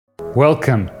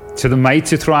Welcome to the Made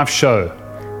to Thrive show.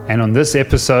 And on this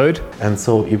episode, and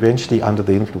so eventually under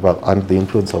the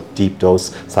influence of deep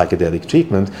dose psychedelic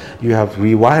treatment, you have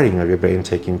rewiring of your brain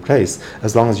taking place.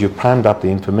 As long as you primed up the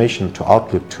information to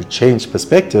outlook to change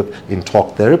perspective in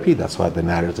talk therapy, that's why the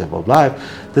narrative of life,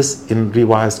 this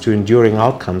rewires to enduring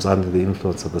outcomes under the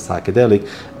influence of the psychedelic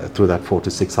through that 4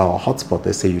 to 6 hour hotspot.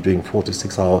 They say you're doing 4 to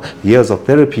 6 hour years of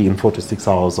therapy in 4 to 6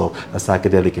 hours of a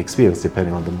psychedelic experience,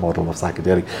 depending on the model of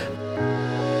psychedelic.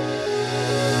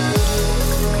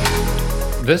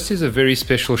 this is a very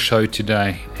special show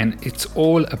today, and it's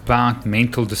all about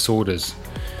mental disorders.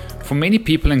 For many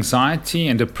people, anxiety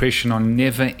and depression are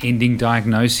never-ending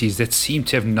diagnoses that seem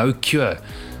to have no cure,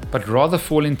 but rather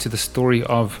fall into the story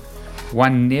of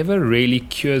one never really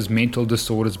cures mental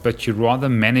disorders, but you rather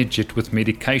manage it with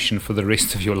medication for the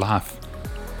rest of your life.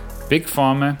 Big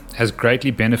Pharma has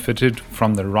greatly benefited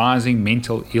from the rising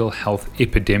mental ill health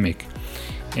epidemic.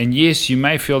 And yes, you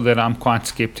may feel that I'm quite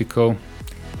skeptical.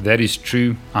 That is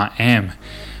true, I am.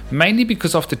 Mainly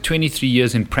because after 23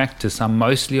 years in practice, I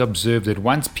mostly observe that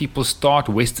once people start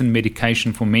Western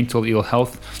medication for mental ill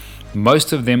health,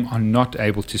 most of them are not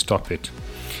able to stop it.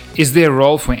 Is there a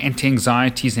role for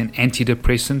anti-anxieties and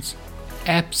antidepressants?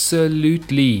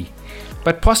 Absolutely,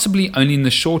 but possibly only in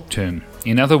the short term.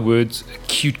 In other words,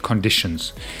 acute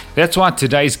conditions. That's why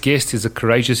today's guest is a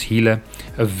courageous healer,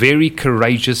 a very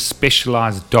courageous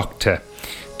specialized doctor.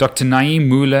 Dr. Naeem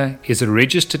Moola is a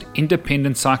registered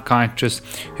independent psychiatrist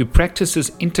who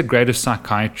practices integrative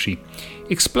psychiatry.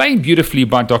 Explained beautifully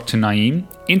by Dr. Naeem,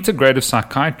 integrative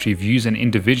psychiatry views an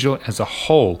individual as a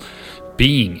whole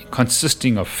being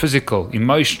consisting of physical,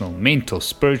 emotional, mental,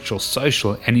 spiritual,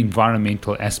 social, and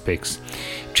environmental aspects.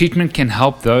 Treatment can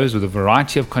help those with a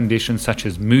variety of conditions such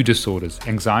as mood disorders,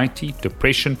 anxiety,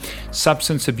 depression,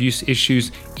 substance abuse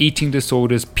issues, eating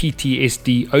disorders,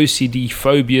 PTSD, OCD,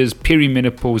 phobias,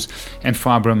 perimenopause, and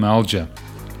fibromyalgia.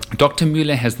 Dr.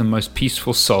 Moola has the most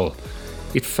peaceful soul.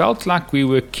 It felt like we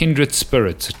were kindred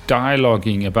spirits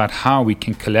dialoguing about how we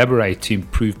can collaborate to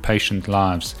improve patient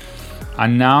lives. I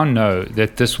now know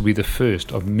that this will be the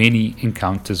first of many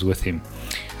encounters with him.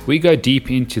 We go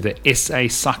deep into the SA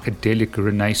psychedelic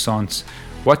renaissance.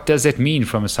 What does that mean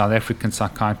from a South African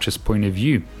psychiatrist's point of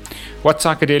view? What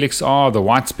psychedelics are, the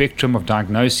wide spectrum of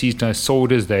diagnoses,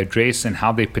 disorders they address, and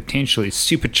how their potential is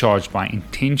supercharged by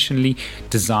intentionally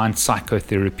designed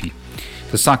psychotherapy.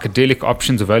 The psychedelic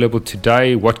options available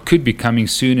today, what could be coming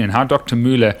soon, and how Dr.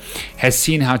 Moola has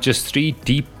seen how just 3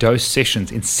 deep dose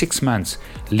sessions in 6 months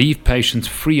leave patients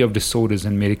free of disorders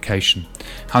and medication.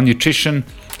 How nutrition,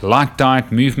 light diet,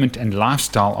 movement, and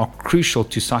lifestyle are crucial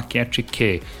to psychiatric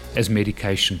care as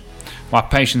medication. While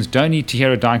patients don't need to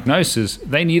hear a diagnosis,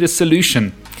 they need a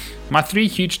solution. My 3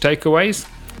 huge takeaways: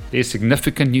 there's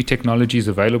significant new technologies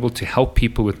available to help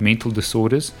people with mental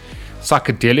disorders.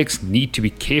 Psychedelics need to be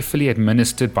carefully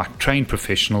administered by trained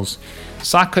professionals.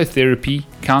 Psychotherapy,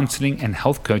 counseling, and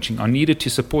health coaching are needed to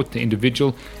support the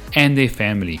individual and their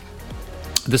family.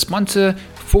 The sponsor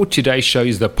for today's show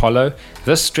is the Apollo.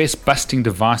 This stress-busting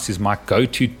device is my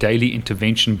go-to daily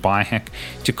intervention biohack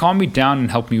to calm me down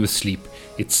and help me with sleep.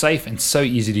 It's safe and so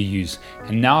easy to use,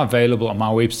 and now available on my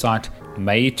website,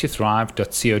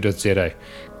 madetothrive.co.za.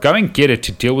 Go and get it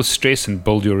to deal with stress and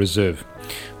build your reserve.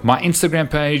 My Instagram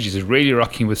page is really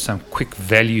rocking with some quick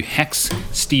value hacks,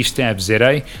 Steve Stabs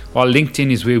ZA, while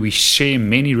LinkedIn is where we share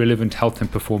many relevant health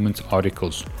and performance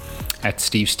articles at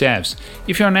Steve Stabs.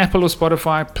 If you're on Apple or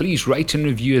Spotify, please rate and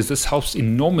review, as this helps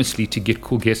enormously to get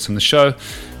cool guests on the show.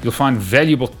 You'll find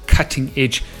valuable cutting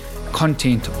edge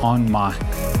content on my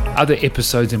other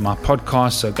episodes in my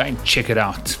podcast, so go and check it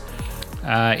out.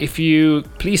 If you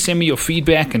please send me your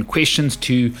feedback and questions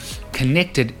to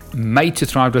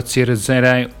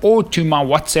connect@madetothrive.co.za or to my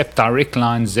WhatsApp direct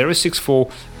line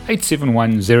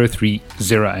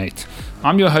 064-871-0308.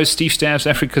 I'm your host, Steve Stabs,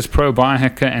 Africa's pro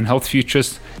biohacker and health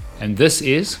futurist, and this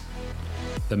is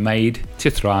the Made to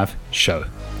Thrive show.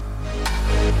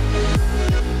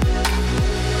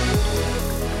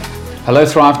 Hello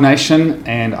Thrive Nation,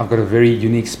 and I've got a very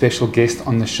unique special guest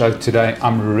on the show today.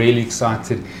 I'm really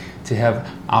excited to have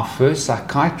our first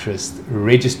psychiatrist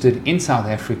registered in South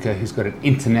Africa who's got an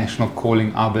international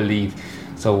calling, I believe.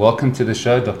 So welcome to the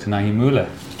show, Dr. Naeem Moola.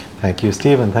 Thank you,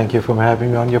 Steve, and thank you for having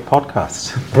me on your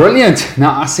podcast. Brilliant.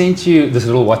 Now, I sent you this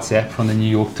little WhatsApp from the New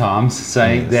York Times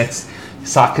saying that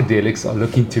psychedelics are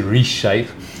looking to reshape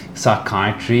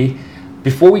psychiatry.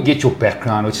 Before we get your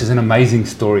background, which is an amazing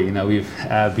story, you know, we've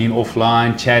been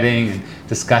offline chatting and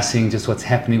discussing just what's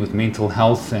happening with mental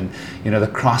health and, you know, the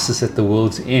crisis that the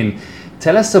world's in.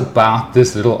 tell us about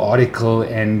this little article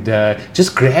and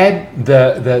just grab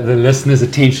the listeners'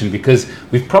 attention, because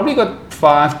we've probably got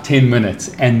 5-10 minutes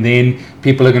and then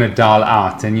people are going to dial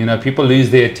out, and people lose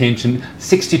their attention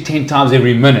 6 to 10 times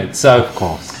every minute. So of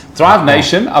course, Thrive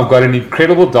Nation, I've got an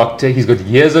incredible doctor. He's got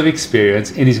years of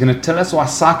experience, and he's going to tell us why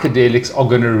psychedelics are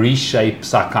going to reshape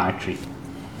psychiatry.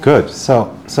 Good.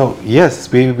 So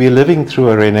yes, we're living through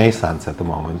a renaissance at the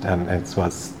moment, and it's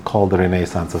what's called the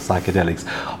renaissance of psychedelics.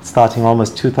 Starting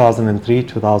almost 2003,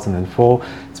 2004,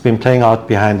 it's been playing out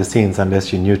behind the scenes.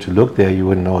 Unless you knew to look there, you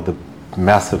wouldn't know the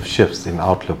massive shifts in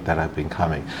outlook that have been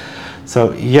coming.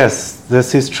 So yes,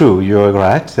 this is true. You're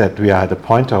right that we are at a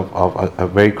point of a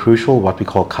very crucial, what we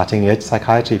call cutting edge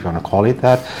psychiatry, if you want to call it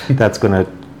that, that's going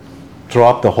to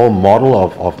drop the whole model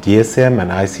of DSM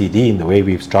and ICD in the way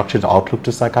we've structured outlook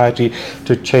to psychiatry,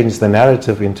 to change the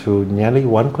narrative into nearly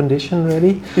one condition,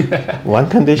 really. One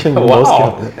condition,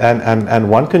 wow. and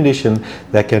one condition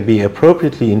that can be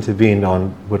appropriately intervened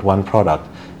on with one product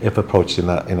if approached in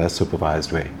a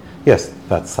supervised way. Yes,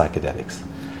 that's psychedelics.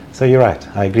 So you're right,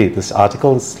 I agree. This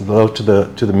article is low to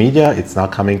the media. It's now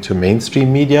coming to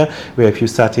mainstream media, where if you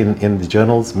sat in the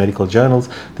journals, medical journals,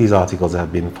 these articles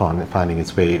have been finding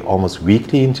its way almost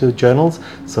weekly into journals.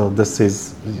 So this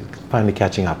is finally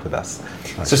catching up with us.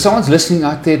 So someone's listening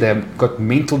out there, they've got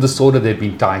mental disorder, they've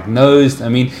been diagnosed. I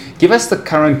mean, give us the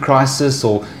current crisis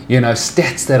or,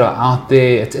 stats that are out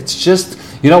there. It's just,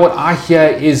 what I hear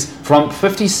is from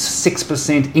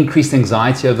 56% increased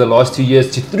anxiety over the last 2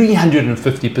 years to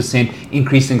 350%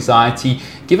 increased anxiety.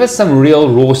 Give us some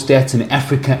real raw stats in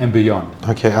Africa and beyond.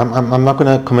 Okay, I'm not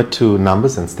going to commit to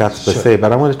numbers and stats per se,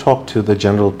 but I want to talk to the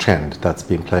general trend that's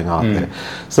been playing out there.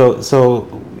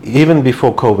 So even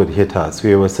before COVID hit us,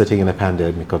 we were sitting in a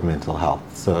pandemic of mental health.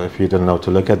 So if you don't know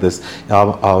to look at this,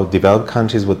 our developed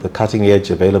countries with the cutting edge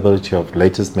availability of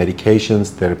latest medications,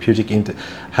 therapeutic,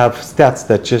 have stats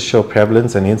that just show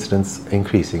prevalence and incidence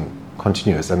increasing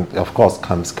continuous. And of course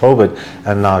comes COVID,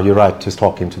 and now you're right to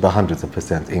talk into the hundreds of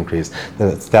percent increase.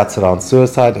 The stats around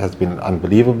suicide has been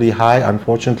unbelievably high.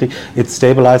 Unfortunately, it's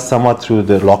stabilized somewhat through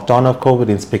the lockdown of COVID.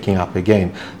 It's picking up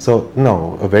again. So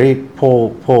no, a very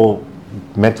poor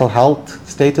mental health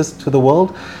status to the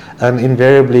world, and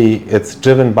invariably it's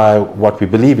driven by what we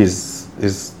believe is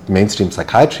mainstream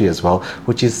psychiatry as well,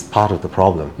 which is part of the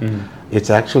problem. It's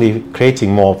actually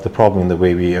creating more of the problem in the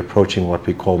way we're approaching what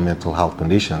we call mental health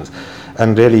conditions.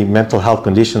 And really, mental health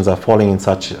conditions are falling in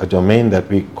such a domain that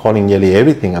we're calling nearly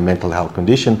everything a mental health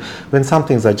condition, when some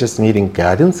things are just needing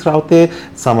guidance out there.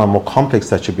 Some are more complex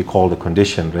that should be called a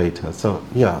condition later. So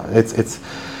yeah,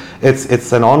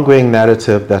 it's an ongoing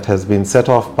narrative that has been set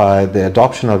off by the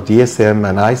adoption of DSM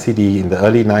and ICD in the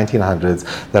early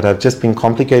 1900s that have just been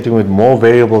complicated with more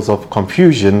variables of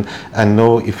confusion and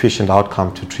no efficient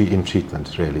outcome in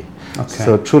treatment, really. Okay.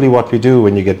 So truly what we do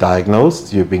when you get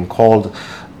diagnosed, you've been called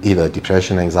either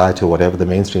depression, anxiety, or whatever the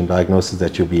mainstream diagnosis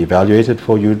that you'll be evaluated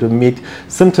for, you to meet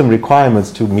symptom requirements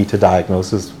to meet a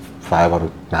diagnosis, 5 out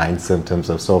of 9 symptoms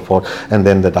or so forth, and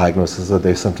then the diagnosis of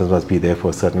those symptoms must be there for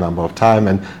a certain number of time,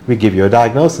 and we give you a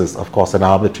diagnosis, of course an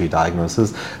arbitrary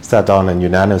diagnosis, sat down and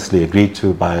unanimously agreed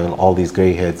to by all these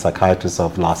grey-haired psychiatrists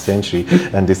of last century,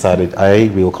 and decided, A,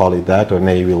 we'll call it that, or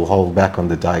nay, we'll hold back on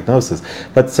the diagnosis.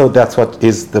 But so that's what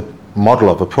is the model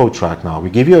of approach right now. We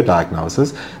give you a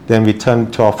diagnosis, then we turn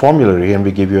to our formulary and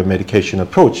we give you a medication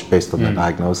approach based on the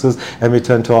diagnosis, and we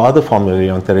turn to our other formulary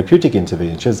on therapeutic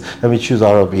interventions, and we choose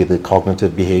out of either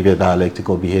cognitive behavior,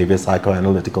 dialectical behavior,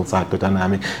 psychoanalytical,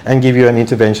 psychodynamic, and give you an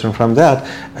intervention from that,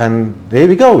 and there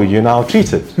we go, you're now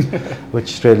treated.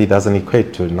 Which really doesn't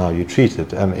equate to now you're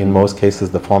treated, and in most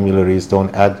cases the formularies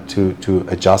don't add to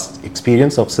adjust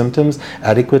experience of symptoms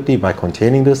adequately by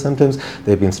containing those symptoms.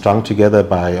 They've been strung together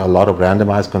by a lot of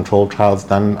randomized controlled trials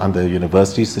done under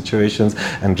university situations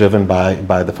and driven by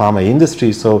the pharma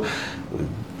industry. So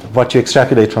what you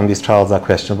extrapolate from these trials are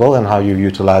questionable, and how you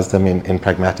utilize them in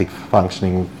pragmatic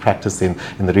functioning practice in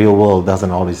the real world doesn't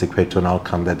always equate to an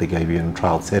outcome that they gave you in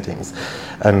trial settings.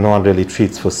 And no one really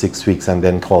treats for 6 weeks and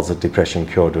then calls it depression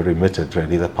cured or remitted.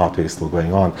 Really, the pathway is still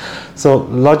going on. So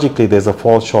logically there's a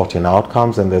fall short in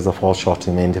outcomes and there's a fall short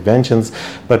in interventions,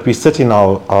 but we sit in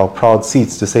our proud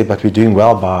seats to say, but we're doing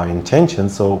well by our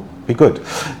intentions, so we're good.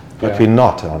 But we're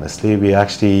not, honestly. We're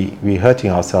hurting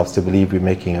ourselves to believe we're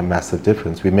making a massive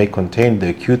difference. We may contain the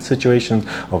acute situations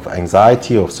of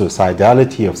anxiety, of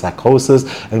suicidality, of psychosis,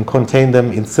 and contain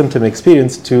them in symptom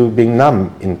experience to being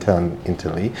numb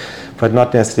internally, but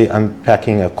not necessarily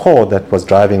unpacking a core that was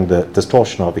driving the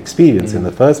distortion of experience in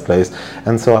the first place.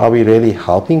 And so are we really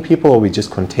helping people, or are we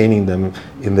just containing them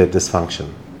in their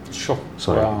dysfunction? Sure.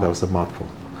 Sorry, that was a mouthful.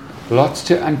 Lots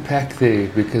to unpack there,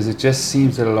 because it just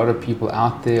seems that a lot of people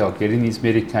out there are getting these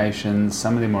medications.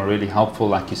 Some of them are really helpful,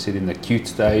 like you said, in the acute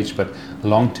stage, but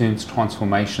long-term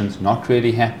transformations not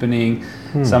really happening.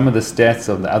 Some of the stats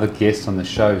of the other guests on the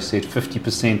show said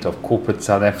 50% of corporate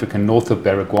South Africa north of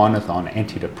Baragwanath are on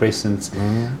antidepressants.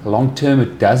 Long-term,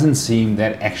 it doesn't seem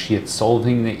that actually it's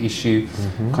solving the issue,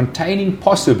 containing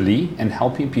possibly and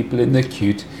helping people in the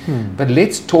acute. But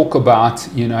let's talk about,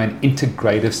 an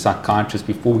integrative psychiatrist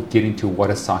before we get into what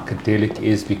a psychedelic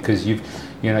is, because you've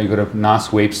got a nice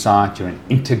website, you're an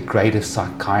integrative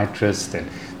psychiatrist, and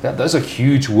those are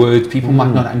huge words. People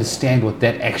might not understand what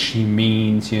that actually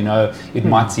means. It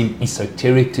might seem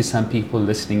esoteric to some people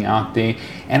listening out there.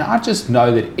 And I just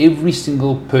know that every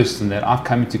single person that I've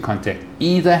come into contact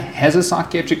either has a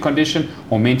psychiatric condition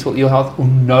or mental ill health or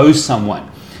knows someone.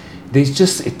 There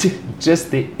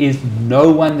is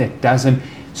no one that doesn't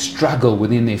struggle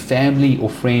within their family or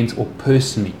friends or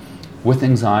personally with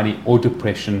anxiety or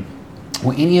depression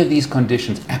or any of these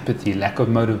conditions: apathy, lack of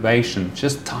motivation,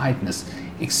 just tiredness,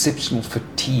 exceptional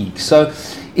fatigue. So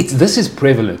this is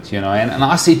prevalent, and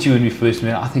I said to you when we first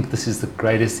met, I think this is the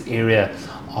greatest area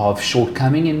of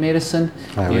shortcoming in medicine,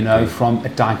 from a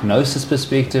diagnosis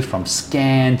perspective, from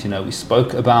scans. We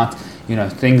spoke about,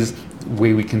 things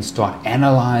where we can start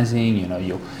analyzing,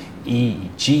 your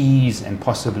EEGs and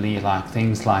possibly like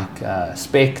things like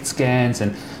SPECT scans.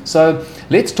 And so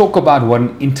let's talk about what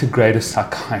an integrative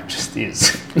psychiatrist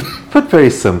is. Put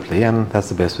very simply, and that's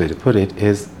the best way to put it,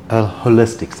 is a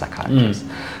holistic psychiatrist.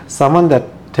 Someone that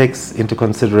takes into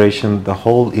consideration the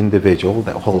whole individual,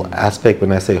 the whole aspect.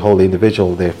 When I say whole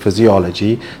individual, their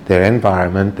physiology, their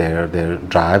environment, their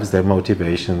drives, their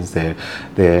motivations, their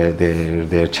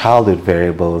childhood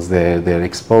variables, their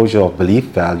exposure of belief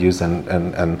values and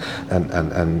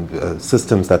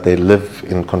systems that they live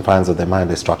in confines of their mind.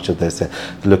 They structure this,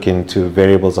 look into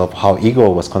variables of how ego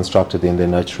was constructed in their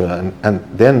nurture, and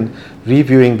then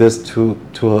reviewing this to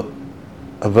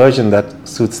a version that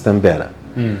suits them better.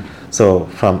 So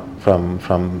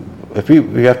if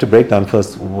we have to break down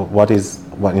first what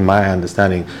in my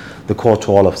understanding the core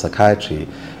to all of psychiatry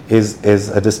is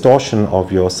a distortion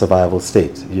of your survival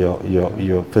state,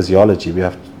 your physiology. We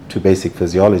have two basic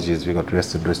physiologies. We've got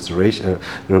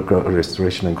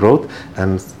restoration and growth,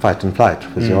 and fight and flight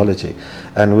physiology.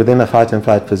 And within a fight and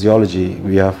flight physiology,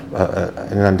 we have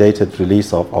an inundated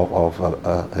release of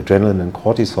adrenaline and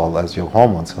cortisol as your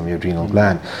hormones from your adrenal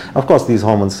gland. Of course, these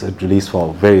hormones are released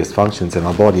for various functions in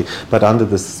our body, but under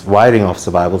this wiring of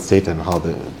survival state and how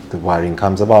the wiring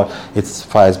comes about, it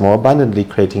fires more abundantly,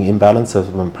 creating imbalances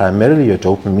of primarily your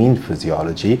dopamine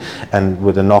physiology, and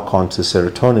with a knock-on to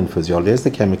serotonin physiology. There's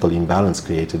the chemical imbalance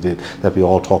created that we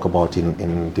all talk about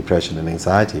in depression and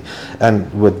anxiety.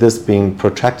 And with this being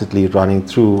protractedly running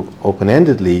through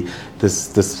open-endedly,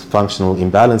 this functional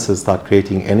imbalances start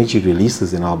creating energy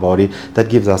releases in our body that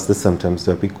gives us the symptoms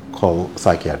that we call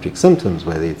psychiatric symptoms,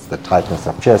 whether it's the tightness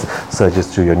of chest,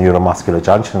 surges through your neuromuscular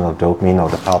junction of dopamine, or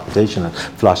the palpitation and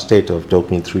flush state of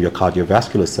dopamine through your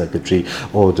cardiovascular circuitry,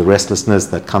 or the restlessness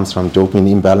that comes from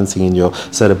dopamine imbalancing in your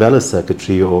cerebellum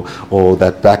circuitry, or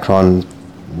that background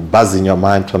buzz in your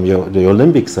mind from your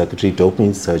limbic circuitry,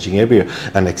 dopamine surging everywhere,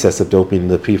 and excessive dopamine in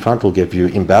the prefrontal give you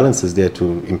imbalances there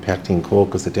to impacting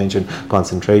focus, attention,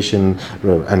 concentration,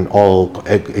 and all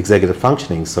executive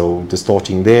functioning. So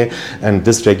distorting there and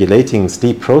dysregulating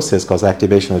sleep process, because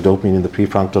activation of dopamine in the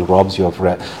prefrontal robs you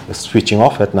of switching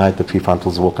off at night. The prefrontal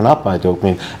is woken up by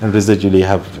dopamine, and residually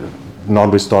have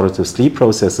non-restorative sleep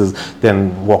processes,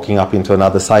 then walking up into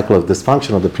another cycle of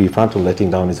dysfunction of the prefrontal, letting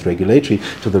down its regulatory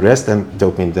to the rest, and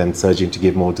dopamine then surging to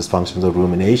give more dysfunctions of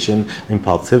rumination,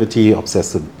 impulsivity,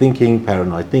 obsessive thinking,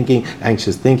 paranoid thinking,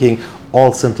 anxious thinking,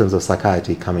 all symptoms of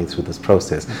psychiatry coming through this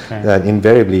process. Okay.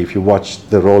 Invariably, if you watch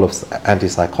the role of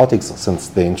antipsychotics since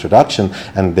the introduction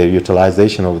and their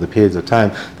utilization over the periods of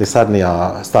time, they suddenly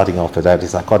are starting off with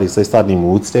antipsychotics. They're suddenly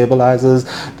mood stabilizers.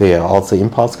 They are also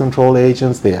impulse control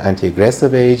agents. They're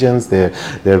anti-aggressive agents. They're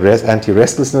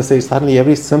anti-restlessness agents. Suddenly,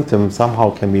 every symptom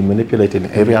somehow can be manipulated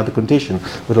in every other condition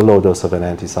with a low dose of an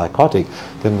antipsychotic.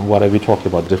 Then what are we talking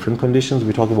about? Different conditions?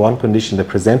 We talk about one condition that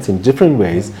presents in different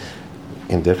ways,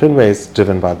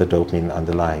 driven by the dopamine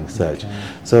underlying surge. Okay.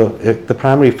 So the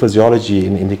primary physiology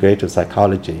in integrative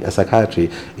psychiatry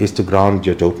is to ground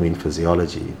your dopamine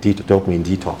physiology. Dopamine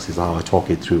detox is how I talk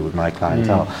it through with my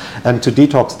clientele. And to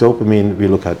detox dopamine, we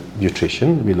look at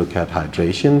nutrition, we look at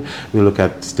hydration, we look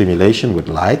at stimulation with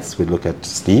lights, we look at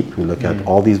sleep, we look at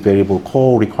all these variable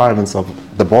core requirements of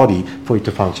the body for it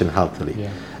to function healthily.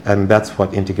 Yeah. And that's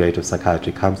what integrative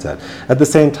psychiatry comes at. At the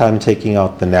same time, taking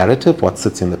out the narrative, what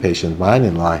sits in the patient mind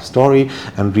in life story,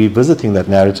 and revisiting that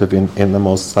narrative in the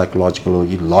most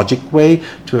psychologically logic way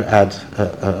to add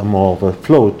a more of a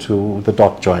flow to the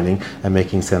dot joining and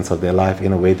making sense of their life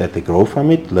in a way that they grow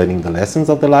from it, learning the lessons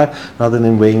of their life, rather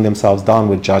than weighing themselves down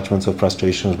with judgments or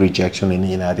frustrations, rejection, and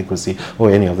inadequacy,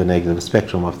 or any of the negative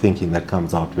spectrum of thinking that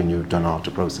comes out when you don't know how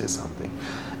to process something.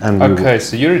 And okay,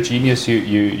 so you're a genius.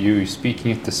 You're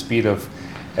speaking at the speed of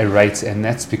a rate, and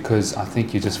that's because I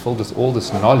think you just filled with all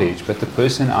this knowledge. But the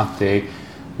person out there,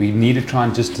 we need to try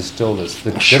and just distill this.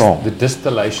 The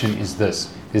distillation is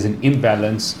this. There's an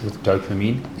imbalance with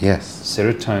dopamine. Yes.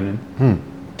 Serotonin.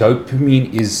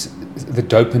 Dopamine is the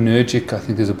dopaminergic. I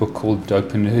think there's a book called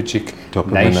Dopaminergic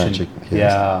Nation. Yes.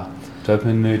 Yeah,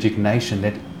 Dopaminergic Nation.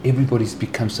 That everybody's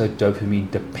become so dopamine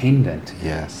dependent.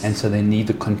 Yes. And so they need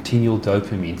the continual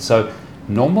dopamine. So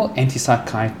normal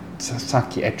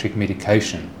antipsychiatric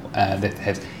medication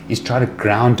is try to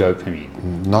ground dopamine.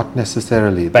 Not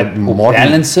necessarily. But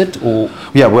balance it or...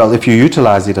 Yeah, well, if you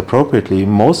utilize it appropriately,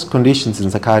 most conditions in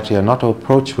psychiatry are not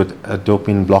approached with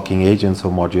dopamine blocking agents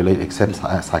or modulate, except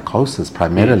psychosis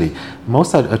primarily. Yes.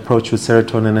 Most are approached with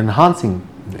serotonin enhancing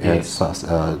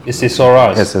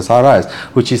SSRIs,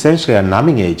 which essentially are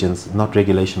numbing agents, not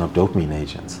regulation of dopamine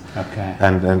agents. Okay.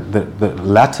 And the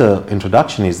latter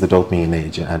introduction is the dopamine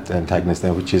agent antagonist,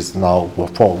 which is now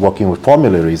working with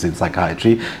formularies in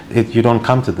psychiatry. You don't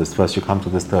come to this first, you come to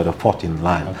this third or fourth in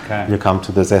line. Okay. You come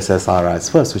to this SSRIs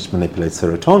first, which manipulate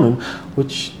serotonin,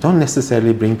 which don't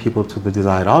necessarily bring people to the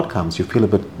desired outcomes. You feel a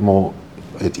bit more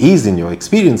at ease in your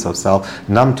experience of self,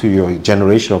 numb to your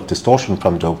generation of distortion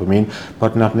from dopamine,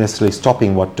 but not necessarily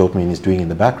stopping what dopamine is doing in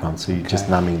the background. So you're just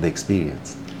numbing the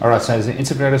experience. All right, so as an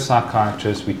integrative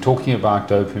psychiatrist, we're talking about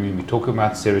dopamine, we're talking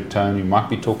about serotonin, we might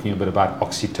be talking a bit about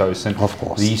oxytocin. Of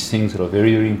course. These things that are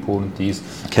very, very important, these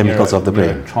chemicals of the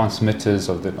brain. Transmitters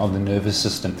of the nervous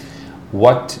system.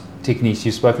 What techniques,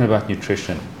 you've spoken about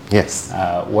nutrition. Yes.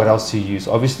 What else do you use?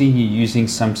 Obviously, you're using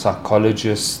some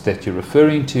psychologists that you're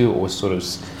referring to, or sort of,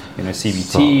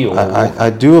 CBT. So I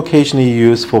do occasionally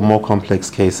use, for more complex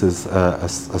cases,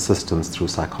 assistance through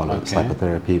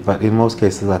psychotherapy. But in most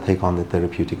cases, I take on the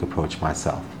therapeutic approach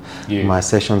myself. Yeah. My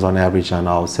sessions, on average, are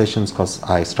now sessions because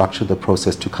I structure the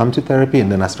process to come to therapy, and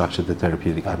then I structure the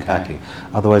therapeutic unpacking.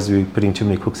 Otherwise, we're putting too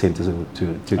many cooks in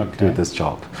to do this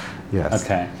job. Yes.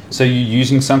 Okay. So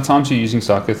sometimes you're using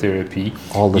psychotherapy.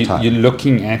 All the time. You're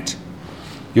looking at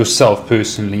yourself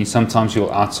personally. Sometimes you'll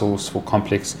outsource for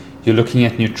complex. You're looking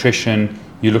at nutrition.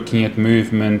 You're looking at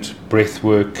movement, breath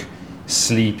work,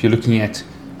 sleep. You're looking at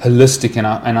holistic.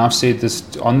 And I've said this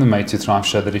on the Made to Thrive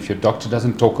show, that if your doctor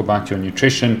doesn't talk about your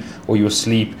nutrition or your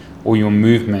sleep or your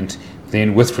movement,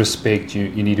 then with respect,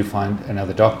 you need to find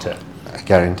another doctor.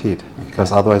 Guaranteed. Okay.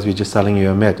 Because otherwise we're just selling you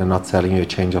a med and not selling you a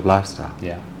change of lifestyle.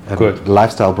 Yeah. And good.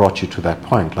 Lifestyle brought you to that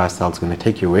point. Lifestyle is going to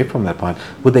take you away from that point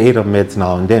with the aid of meds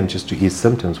now and then, just to ease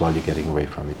symptoms while you're getting away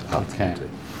from it. Okay.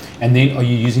 And then are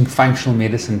you using functional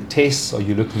medicine tests? Are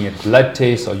you looking at blood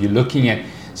tests? Are you looking at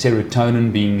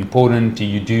serotonin being important? Do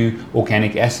you do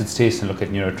organic acids tests and look at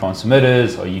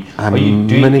neurotransmitters? Are you doing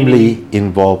minimally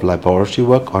involved laboratory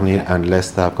work on it,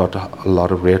 unless I've got a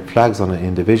lot of red flags on an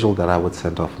individual that I would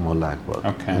send off more lab work.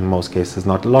 Okay. In most cases,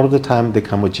 not. A lot of the time they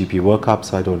come with GP workup,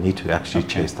 so I don't need to actually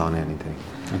chase down anything.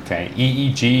 Okay,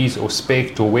 EEGs or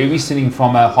SPECT, or where we're sitting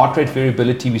from a heart rate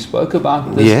variability, we spoke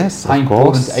about this. Yes, how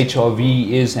important HRV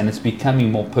is, and it's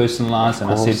becoming more personalized.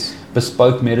 And I said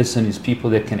bespoke medicine is people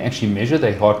that can actually measure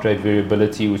their heart rate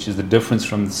variability, which is the difference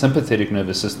from the sympathetic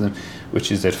nervous system,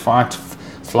 which is that fight,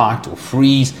 flight or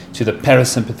freeze, to the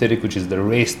parasympathetic, which is the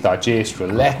rest, digest,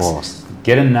 relax.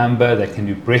 Get a number. They can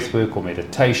do breath work or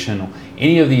meditation or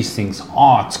any of these things,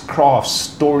 arts, crafts,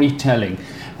 storytelling.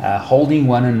 Holding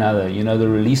one another, the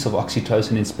release of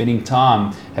oxytocin and spending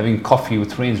time having coffee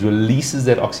with friends releases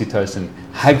that oxytocin,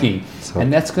 hugging,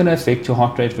 and that's going to affect your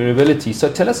heart rate variability.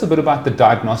 So tell us a bit about the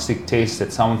diagnostic tests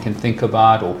that someone can think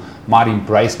about or might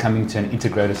embrace coming to an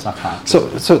integrative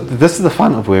psychiatrist. So this is the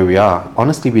fun of where we are.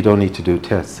 Honestly, we don't need to do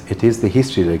tests. It is the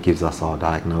history that gives us our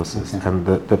diagnosis, and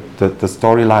the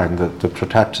storyline, the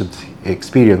protracted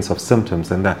experience of symptoms,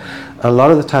 and that a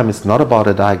lot of the time it's not about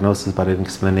a diagnosis but an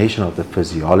explanation of the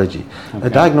physiology. A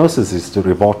diagnosis is to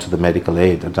report to the medical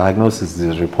aid. A diagnosis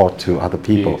is to report to other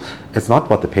people. It's not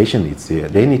what the patient needs to hear.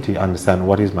 They need to understand,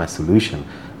 what is my solution,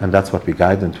 And that's what we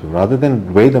guide them to. Rather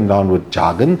than weigh them down with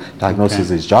jargon,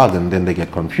 diagnosis is jargon, then they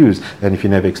get confused. And if you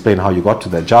never explain how you got to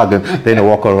that jargon, then they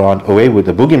walk around away with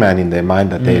the boogeyman in their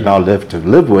mind that they now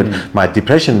live with. My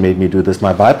depression made me do this,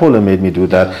 my bipolar made me do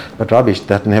that. But rubbish,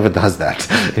 that never does that.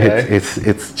 Okay.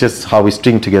 It's just how we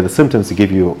string together symptoms to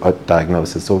give you a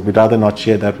diagnosis. So we'd rather not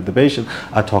share that with the patient.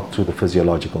 I talk through the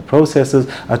physiological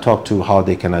processes. I talk to how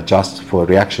they can adjust for a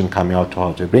reaction coming out, to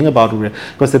how to bring about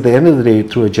because at the end of the day,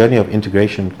 through a journey of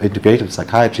integrative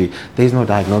psychiatry, there's no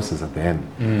diagnosis at the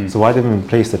end. So why didn't we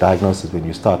place the diagnosis when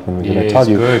you start? When we're going to tell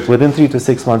you within 3 to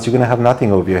 6 months you're going to have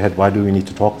nothing over your head, why do we need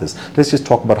to talk this? Let's just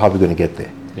talk about how we're going to get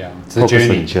there. Yeah, it's the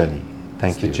journey.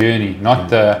 Thank you. The journey, not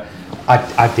the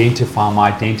identify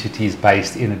my identity is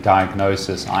based in a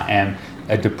diagnosis. I am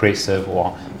a depressive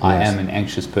or I am an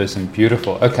anxious person.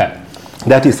 Beautiful. Okay.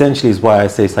 That essentially is why I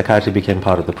say psychiatry became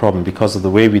part of the problem, because of the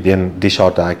way we then dish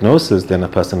out diagnosis. Then a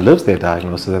person lives their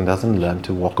diagnosis and doesn't learn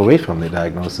to walk away from their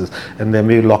diagnosis, and then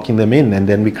we're locking them in, and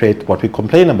then we create what we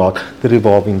complain about, the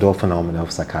revolving door phenomena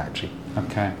of psychiatry.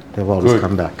 Okay. They've always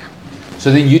come back.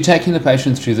 So then you're taking the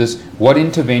patient through this. What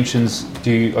interventions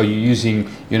are you using?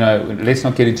 Let's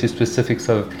not get into specifics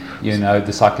of,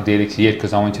 the psychedelics yet,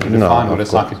 because I want you to define what a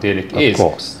psychedelic is. Of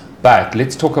course. But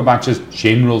let's talk about just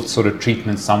general sort of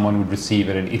treatment someone would receive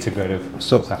at an integrative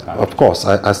psychiatry. Of course,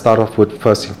 I start off with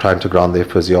first trying to ground their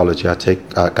physiology. I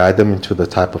guide them into the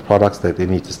type of products that they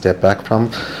need to step back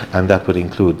from, and that would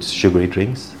include sugary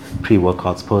drinks,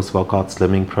 pre-workouts, post-workout,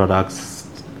 slimming products,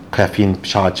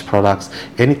 caffeine-charged products,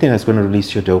 anything that's going to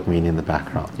release your dopamine in the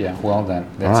background. Yeah, well done.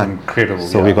 That's incredible.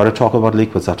 So we've got to talk about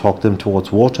liquids. I talk them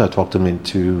towards water. I talk them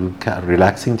into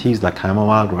relaxing teas like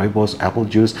chamomile, rooibos, apple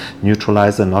juice,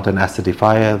 neutralizer, not an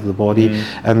acidifier of the body.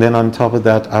 And then on top of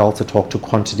that, I also talk to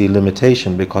quantity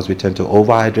limitation, because we tend to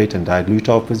overhydrate and dilute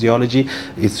our physiology.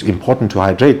 It's important to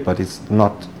hydrate, but it's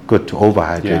not good to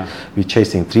overhydrate. Yeah. We're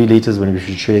chasing 3 liters when we should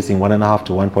be chasing 1.5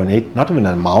 to 1.8, not even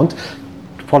an amount.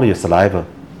 Follow your saliva.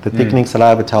 The thickening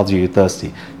saliva tells you're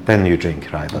thirsty. Then you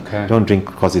drink, right? Okay. Don't drink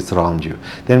because it's around you.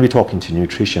 Then we talk into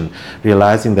nutrition,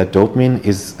 realizing that dopamine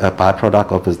is a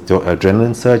byproduct of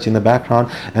adrenaline surge in the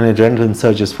background, and adrenaline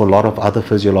surges for a lot of other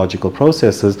physiological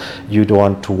processes. You don't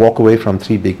want to walk away from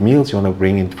 3 big meals. You want to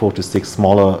bring in 4 to 6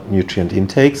 smaller nutrient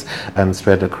intakes and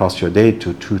spread across your day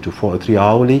to 2 to 4 or 3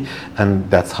 hourly, and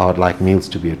that's how I'd like meals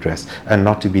to be addressed, and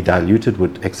not to be diluted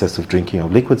with excessive drinking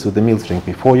of liquids with the meals. Drink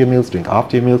before your meals, drink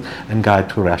after your meals, and guide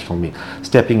to a rational meal.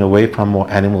 Stepping away from more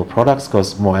animal products,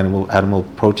 because more animal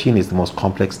protein is the most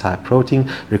complex type protein,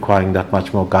 requiring that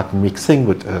much more gut mixing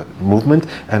with movement,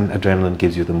 and adrenaline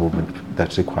gives you the movement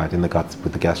that's required in the guts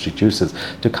with the gastric juices.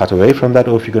 To cut away from that,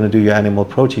 or if you're going to do your animal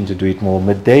protein, to do it more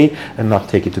midday and not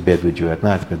take it to bed with you at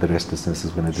night, where the restlessness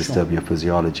is going to disturb your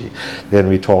physiology. Then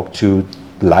we talk to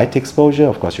light exposure.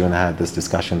 Of course, you and I had this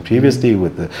discussion previously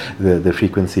with the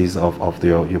frequencies of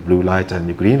your blue light and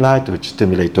your green light, which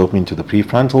stimulate dopamine to the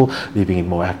prefrontal, leaving it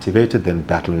more activated, then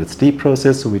battle with sleep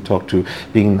process. So we talk to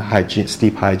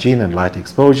sleep hygiene and light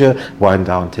exposure, wind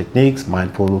down techniques,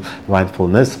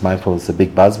 mindfulness. Mindfulness is a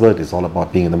big buzzword. It's all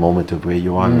about being in the moment of where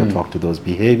you are. We'll talk to those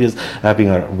behaviors, having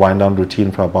a wind down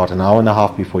routine for about 1.5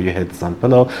 hours before your head's on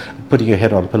pillow, putting your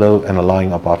head on pillow and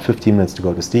allowing about 15 minutes to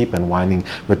go to sleep, and winding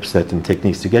with certain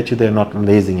techniques to get you there, not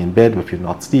lazing in bed if you're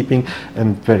not sleeping,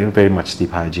 and very, very much sleep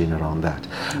hygiene around that.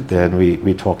 Then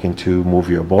we're talking to move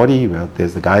your body. Well,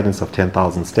 there's the guidance of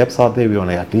 10,000 steps out there. We want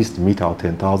to at least meet our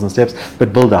 10,000 steps,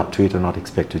 but build up to it and not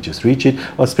expect to just reach it,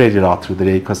 or spread it out through the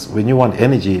day, because when you want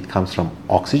energy, it comes from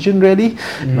oxygen, really,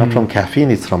 not from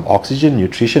caffeine. It's from oxygen,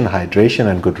 nutrition, hydration,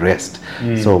 and good rest.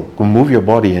 So move your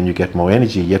body and you get more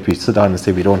energy, yet we sit down and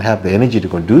say we don't have the energy to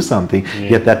go do something,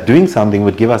 yet that doing something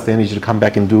would give us the energy to come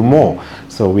back and do more.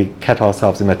 So we catch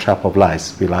ourselves in a trap of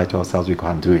lies. We lie to ourselves we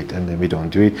can't do it, and then we don't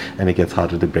do it, and it gets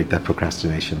harder to break that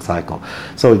procrastination cycle.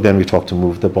 So then we talk to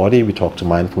move the body, we talk to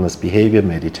mindfulness behavior,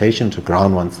 meditation, to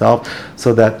ground oneself,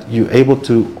 so that you're able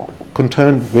to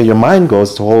turn where your mind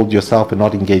goes, to hold yourself and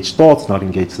not engage thoughts, not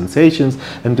engage sensations,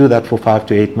 and do that for 5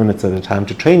 to 8 minutes at a time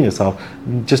to train yourself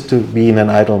just to be in an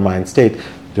idle mind state.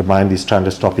 The mind is trying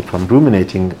to stop it from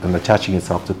ruminating and attaching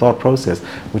itself to thought process,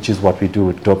 which is what we do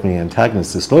with dopamine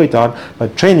antagonists to slow it down.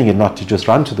 But training it not to just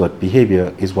run to that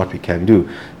behavior is what we can do.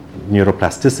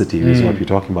 Neuroplasticity is what we're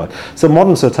talking about. So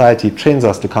modern society trains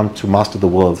us to come to master the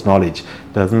world's knowledge.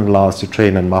 Doesn't allow us to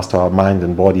train and master our mind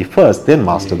and body first, then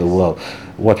master the world.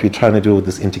 What we're trying to do with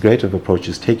this integrative approach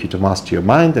is take you to master your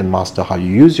mind and master how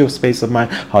you use your space of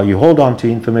mind, how you hold on to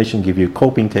information, give you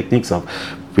coping techniques of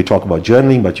we talk about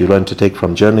journaling, but you learn to take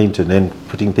from journaling to then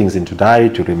putting things into diary,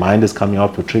 to reminders coming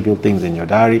out for trivial things in your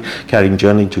diary, carrying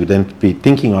journaling to then be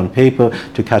thinking on paper,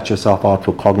 to catch yourself out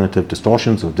for cognitive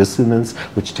distortions or dissonance,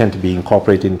 which tend to be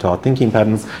incorporated into our thinking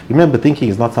patterns. Remember, thinking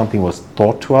is not something was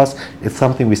taught to us, it's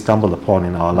something we stumble upon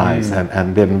in our lives,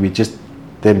 and then we just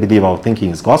then believe our thinking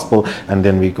is gospel, and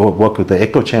then we go work with the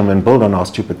echo chamber and build on our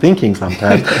stupid thinking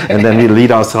sometimes, and then we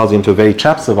lead ourselves into very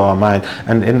traps of our mind,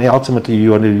 and ultimately you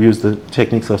want to use the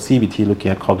techniques of CBT, looking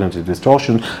at cognitive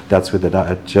distortion. That's where the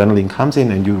journaling comes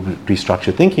in, and you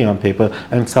restructure thinking on paper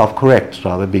and self-correct,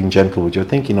 rather being gentle with your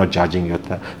thinking, not judging your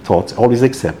thoughts. Always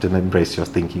accept and embrace your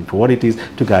thinking for what it is,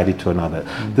 to guide it to another.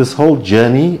 This whole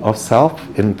journey of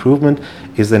self-improvement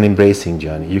is an embracing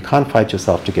journey. You can't fight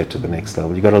yourself to get to the next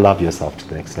level. You got to love yourself to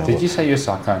the next level. Did you say you're a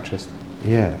psychiatrist?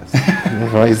 Yes.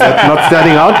 Is that not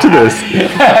standing out to this?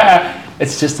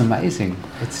 It's just amazing.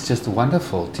 It's just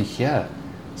wonderful to hear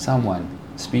someone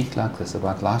speak like this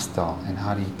about lifestyle and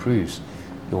how it improves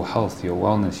your health, your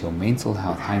wellness, your mental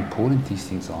health, how important these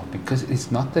things are, because it's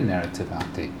not the narrative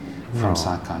out there from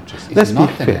psychiatrists. It's Let's not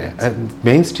be the fair. narrative.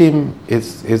 Mainstream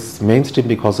is mainstream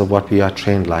because of what we are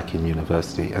trained like in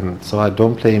university, and so I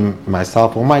don't blame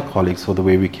myself or my colleagues for the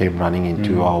way we came running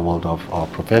into our world of our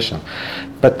profession.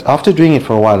 But after doing it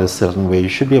for a while a certain way, you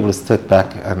should be able to step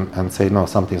back and say, no,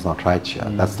 something's not right here.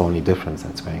 That's the only difference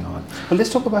that's going on. Well, let's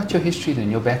talk about your history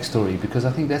then, your backstory, because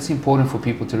I think that's important for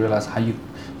people to realize how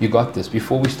you got this.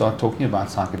 Before we start talking about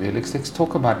psychedelics, let's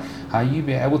talk about how you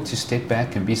be able to step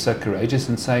back and be so courageous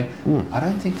and say, I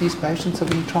don't think these patients are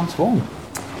being transformed.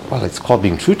 Well, it's called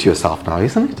being true to yourself now,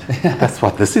 isn't it? That's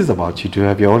what this is about. You do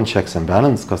have your own checks and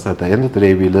balance, because at the end of the day,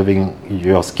 you're living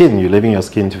your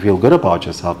skin to feel good about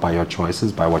yourself by your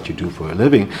choices, by what you do for a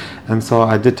living. And so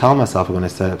I did tell myself I'm going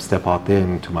to step out there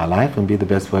into my life and be the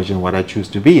best version of what I choose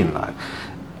to be in life.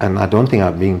 And I don't think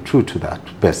I'm being true to that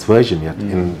best version yet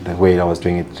in the way I was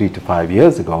doing it 3 to 5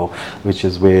 years ago, which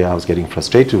is where I was getting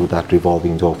frustrated with that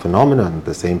revolving door phenomenon.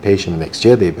 The same patient next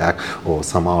year they're back, or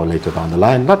somehow later down the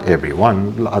line. Not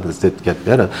everyone, others did get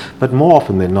better, but more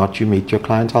often than not you meet your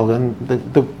clientele, and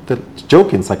the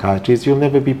joke in psychiatry is you'll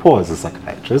never be poor as a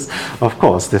psychiatrist. Of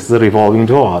course, this is a revolving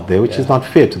door out there, which is not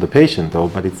fair to the patient though,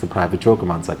 but it's the private joke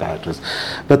among psychiatrists.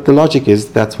 But the logic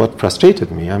is that's what frustrated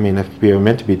me. I mean, if we were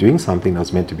meant to be doing something that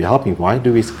was meant to be helping, why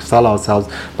do we sell ourselves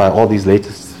by all these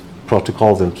latest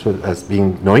protocols and as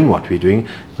being knowing what we're doing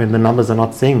when the numbers are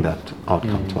not saying that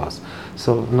outcome to us?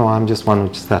 So no, I'm just one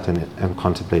which sat in it and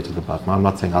contemplated about it. I'm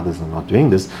not saying others are not doing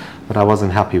this, but I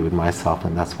wasn't happy with myself,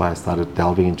 and that's why I started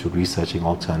delving into researching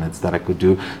alternates that I could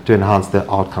do to enhance the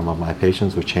outcome of my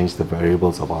patients, or change the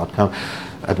variables of outcome.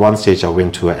 At one stage I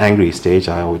went to an angry stage.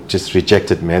 I just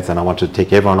rejected meds, and I wanted to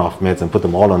take everyone off meds and put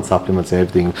them all on supplements and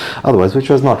everything otherwise, which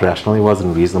was not rational, it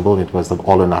wasn't reasonable, it was the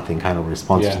all or nothing kind of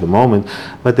response to the moment.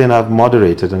 But then I've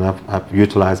moderated and I've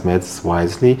utilized meds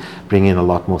wisely, bring in a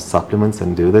lot more supplements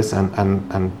and do this, and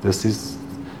this is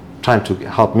trying to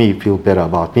help me feel better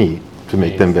about me, to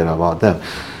make them better about them.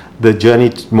 The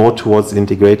journey more towards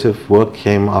integrative work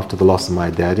came after the loss of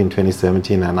my dad in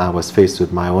 2017, and I was faced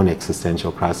with my own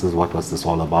existential crisis. What was this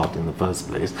all about in the first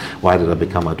place? Why did I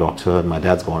become a doctor? And my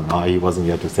dad's gone now. He wasn't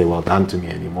here to say well done to me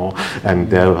anymore, and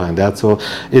that. So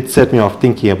it set me off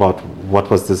thinking about what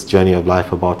was this journey of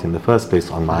life about in the first place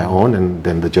on my own, and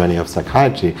then the journey of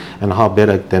psychiatry, and how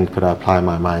better then could I apply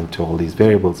my mind to all these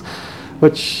variables,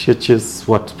 which is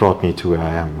what brought me to where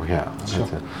I am here.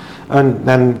 Sure.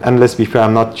 And let's be fair,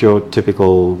 I'm not your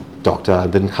typical doctor. I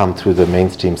didn't come through the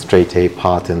mainstream straight A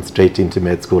path and straight into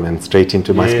med school and straight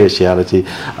into my speciality.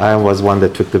 I was one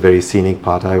that took the very scenic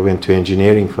path. I went to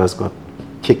engineering first, got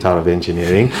kicked out of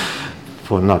engineering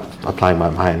for not applying my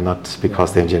mind, not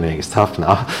because the engineering is tough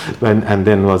now, and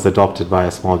then was adopted by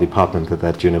a small department at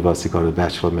that university called a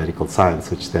Bachelor of Medical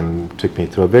Science, which then took me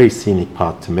through a very scenic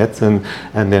path to medicine,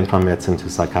 and then from medicine to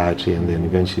psychiatry, and then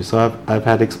eventually. So I've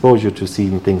had exposure to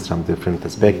seeing things from different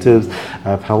perspectives.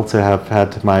 I've also have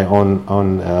had my own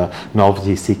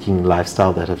novelty-seeking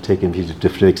lifestyle that have taken me to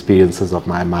different experiences of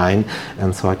my mind,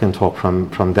 and so I can talk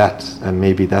from that, and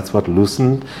maybe that's what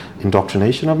loosened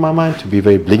indoctrination of my mind, to be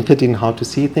very blinkered in how to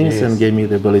see things, and gave me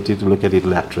the ability to look at it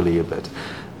laterally a bit.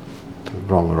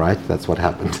 Wrong or right, that's what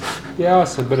happened. Yeah,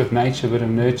 so a bit of nature, a bit of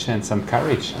nurture, and some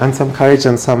courage. And some courage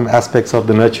and some aspects of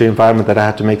the nurture environment that I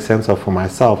had to make sense of for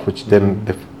myself, which then,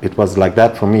 if it was like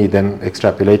that for me, then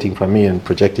extrapolating from me and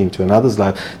projecting to another's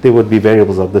life, there would be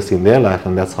variables of this in their life,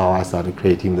 and that's how I started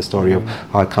creating the story of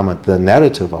how I come at the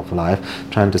narrative of life,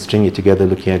 trying to string it together,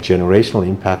 looking at generational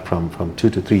impact from 2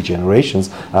 to 3 generations.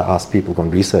 I asked people, go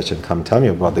and research and come tell me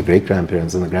about the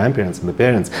great-grandparents and the grandparents and the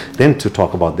parents, then to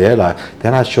talk about their life.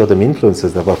 Then I show them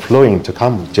influences that were flowing to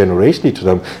come generationally to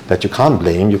them that you can't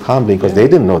blame because they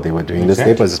didn't know they were doing this.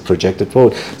 They were just projected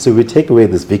forward. So we take away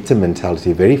this victim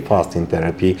mentality very fast in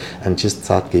therapy and just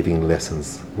start giving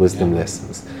lessons, wisdom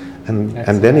lessons. And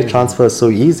then it transfers so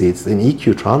easy. It's an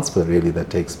EQ transfer really that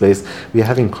takes place. We're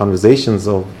having conversations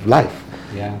of life.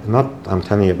 Yeah. Not I'm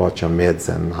telling you about your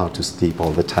meds and how to sleep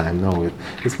all the time. No,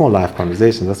 it's more life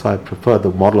conversations. That's why I prefer the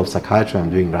model of psychiatry I'm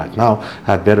doing right now. I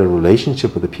have better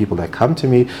relationship with the people that come to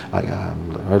me.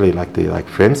 Really they're like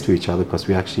friends to each other because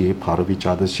we're actually part of each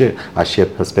other's share. I share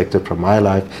perspective from my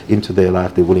life into their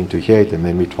life. They're willing to hear it, and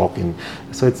then we talk in.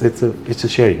 So it's a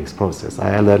sharing process.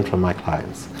 I learn from my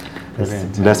clients.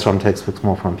 Less from textbooks,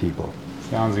 more from people.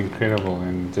 Sounds incredible,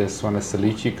 and just want to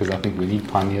salute you because I think we need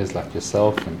pioneers like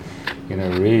yourself, and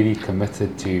really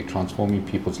committed to transforming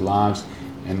people's lives.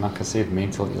 And like I said,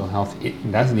 mental ill health,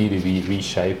 it does need to be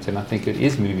reshaped, and I think it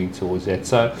is moving towards that.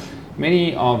 So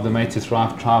many of the Made to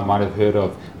Thrive tribe might have heard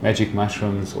of magic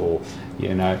mushrooms or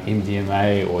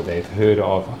MDMA, or they've heard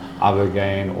of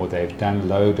ibogaine, or they've done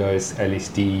low dose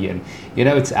LSD, and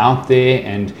it's out there,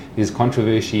 and there's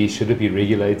controversy. Should it be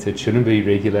regulated? Shouldn't be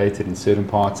regulated in certain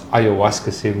parts?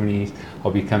 Ayahuasca ceremonies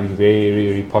are becoming very,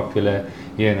 very popular.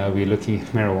 We're looking at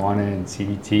marijuana and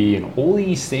CBT and all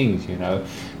these things,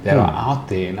 that are out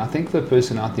there. And I think the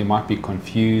person out there might be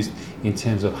confused in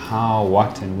terms of how,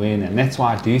 what, and when. And that's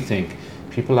why I do think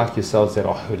people like yourselves that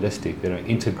are holistic, that are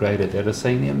integrated, that are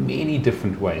saying there are many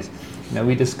different ways.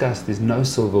 We discussed there's no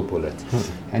silver bullet.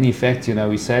 And in fact,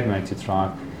 we said, Made to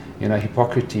Thrive,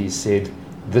 Hippocrates said,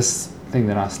 this thing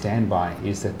that I stand by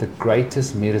is that the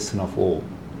greatest medicine of all,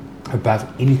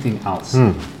 above anything else,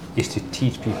 is to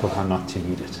teach people how not to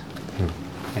need it.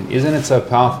 And isn't it so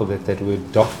powerful that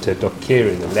word doctor,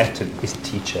 docere, the Latin, is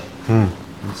teacher. And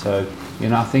so,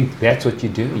 I think that's what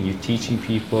you're doing. You're teaching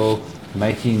people,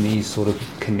 making these sort of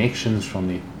connections from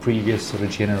the previous sort of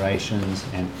generations,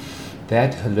 and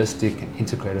that holistic and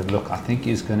integrated look, I think,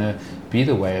 is going to be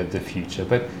the way of the future.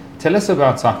 But tell us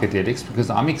about psychedelics, because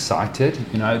I'm excited.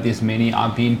 There's many.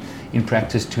 I've been in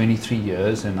practice 23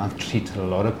 years, and I've treated a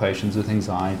lot of patients with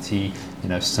anxiety,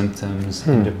 symptoms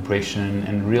and depression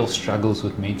and real struggles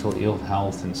with mental ill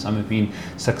health. And some have been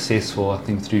successful, I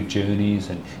think, through journeys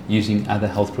and using other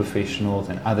health professionals,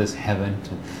 and others haven't.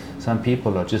 And some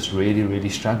people are just really, really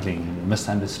struggling and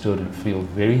misunderstood and feel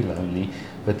very lonely.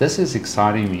 But this is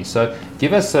exciting me. So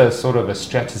give us a sort of a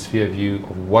stratosphere view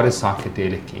of what a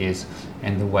psychedelic is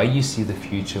and the way you see the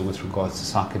future with regards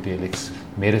to psychedelics,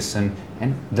 medicine,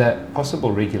 and the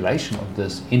possible regulation of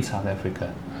this in South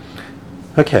Africa.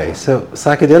 Okay, so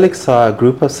psychedelics are a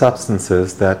group of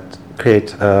substances that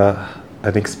create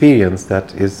an experience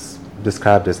that is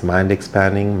described as mind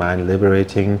expanding, mind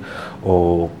liberating,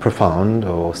 or profound,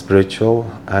 or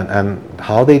spiritual, and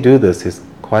how they do this is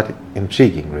quite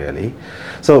intriguing, really.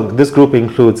 So this group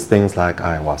includes things like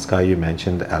ayahuasca, you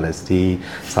mentioned, LSD,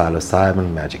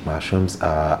 psilocybin, magic mushrooms,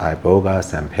 iboga,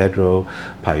 San Pedro,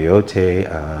 peyote,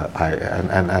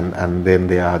 and then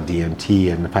there are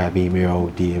DMT and 5-MeO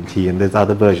DMT, and there's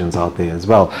other versions out there as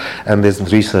well. And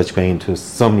there's research going into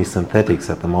so many synthetics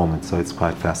at the moment, so it's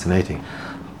quite fascinating.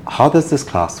 How does this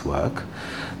class work?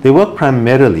 They work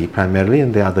primarily,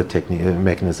 and there are other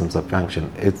mechanisms of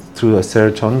function. It's through a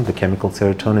serotonin, the chemical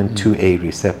serotonin 2A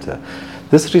receptor.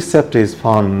 This receptor is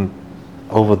found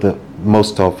over the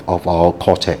most of our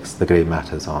cortex, the gray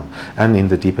matters on, and in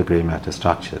the deeper gray matter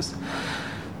structures.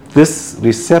 This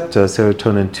receptor,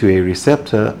 serotonin 2A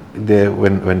receptor,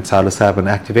 when psilocybin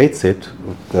activates it,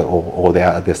 or the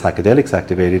psychedelics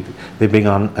activated, they bring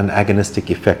on an agonistic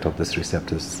effect of this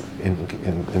receptors, in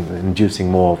inducing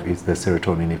more of the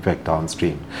serotonin effect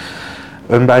downstream.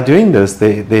 And by doing this,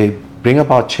 they bring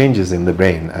about changes in the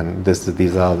brain, and there's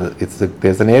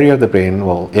an area of the brain,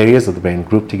 areas of the brain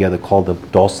grouped together called the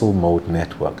dorsal mode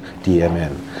network,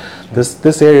 DMN.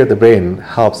 This area of the brain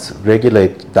helps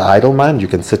regulate the idle mind. You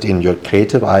can sit in your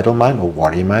creative idle mind or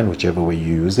worry mind, whichever way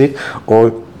you use it,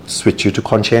 or switch you to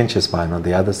conscientious mind on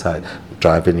the other side,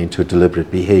 driving into deliberate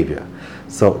behavior.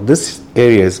 So this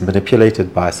area is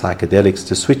manipulated by psychedelics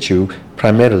to switch you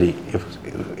primarily,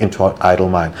 into an idle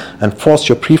mind and force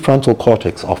your prefrontal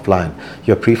cortex offline.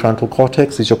 Your prefrontal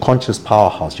cortex is your conscious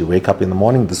powerhouse. You wake up in the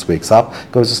morning, this wakes up,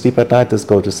 goes to sleep at night, this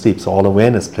goes to sleep. So all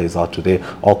awareness plays out today,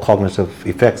 all cognitive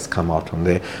effects come out from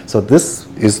there. So this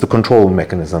is the control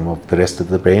mechanism of the rest of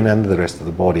the brain and the rest of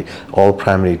the body. All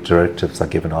primary directives are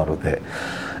given out of there.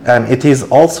 And it is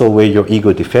also where your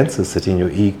ego defenses sit in,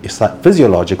 your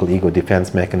physiological ego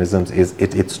defense mechanisms.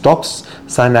 It stops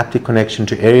synaptic connection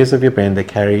to areas of your brain that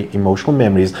carry emotional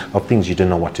memories of things you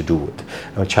didn't know what to do with,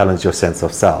 or challenged your sense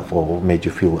of self, or made you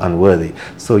feel unworthy.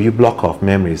 So you block off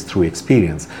memories through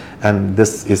experience. And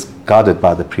this is guarded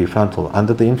by the prefrontal.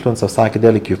 Under the influence of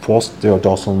psychedelic, you force your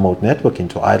dorsal mode network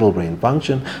into idle brain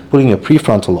function, pulling your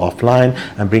prefrontal offline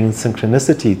and bringing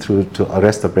synchronicity through to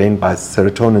arrest the brain by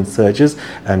serotonin surges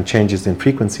and changes in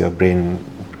frequency of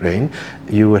brain.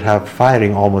 You would have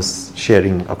firing almost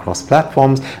sharing across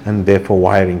platforms, and therefore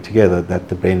wiring together that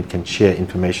the brain can share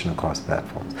information across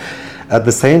platforms. At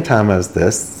the same time as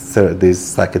these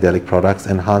psychedelic products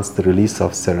enhance the release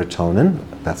of serotonin,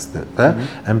 that's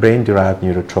and brain-derived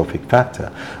neurotrophic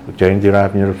factor.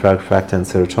 Brain-derived neurotrophic factor and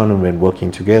serotonin, when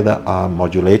working together, are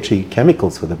modulatory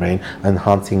chemicals for the brain,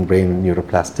 enhancing brain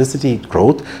neuroplasticity,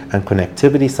 growth, and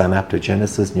connectivity,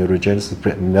 synaptogenesis,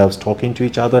 neurogenesis, nerves talking to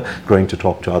each other, growing to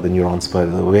talk to other neurons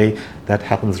further away. That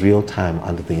happens real time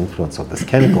under the influence of this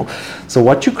chemical. So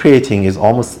what you're creating is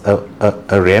almost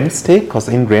a REM state, because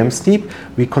in REM sleep,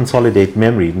 we consolidate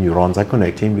memory. Neurons are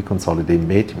connecting, we consolidate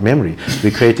memory.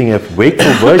 We're creating a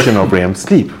wakeful version of REM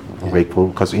sleep. Wakeful,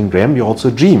 because in REM you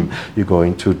also dream. You go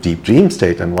into deep dream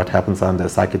state, and what happens under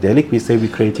psychedelic, we say we're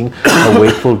creating a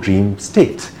wakeful dream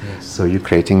state. Yes. So you're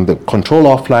creating the control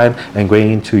offline and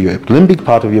going into your limbic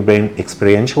part of your brain,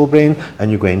 experiential brain,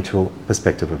 and you're going to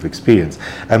perspective of experience.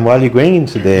 And while you're going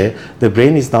into there, the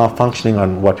brain is now functioning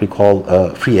on what we call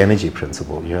a free energy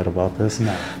principle. You heard about this?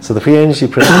 No. So the free energy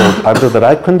principle, under the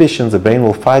right conditions, the brain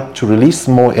will fight to release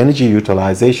more energy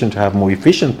utilization, to have more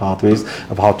efficient pathways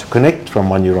of how to connect from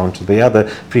one neuron to the other,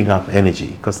 freeing up energy,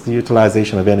 because the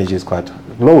utilization of energy is quite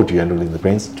low generally in the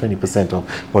brain. It's 20%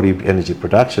 of body energy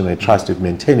production, and it tries to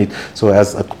maintain it. So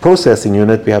as a processing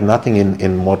unit, we have nothing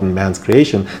in modern man's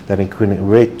creation that can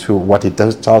relate to what it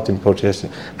does out in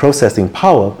processing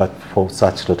power, but for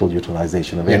such little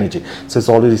utilization of energy. So it's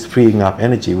always freeing up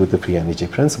energy with the free energy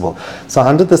principle. So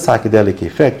under the psychedelic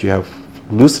effect, you have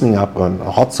loosening up on a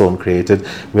hot zone created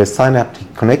where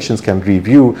synaptic connections can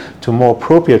review to more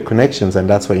appropriate connections, and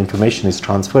that's where information is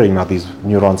transferring. Now these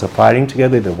neurons are firing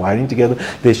together, they're wiring together,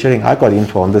 they're sharing, I got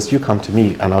info on this, you come to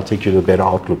me and I'll take you to a better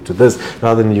outlook to this,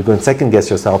 rather than you go and second guess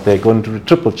yourself there, go and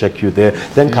triple check you there,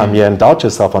 then come here and doubt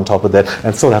yourself on top of that,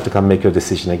 and still have to come make your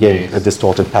decision again. A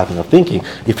distorted pattern of thinking.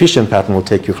 Efficient pattern will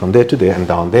take you from there to there and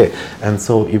down there. And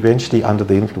so eventually under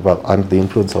the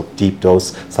influence of deep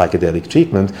dose psychedelic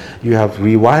treatment, you have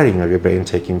rewiring of your brain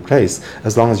taking place.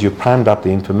 As long as you primed up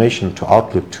the information to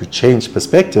outlook, to change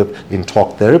perspective in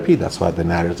talk therapy, that's why the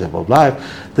narrative of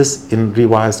life, this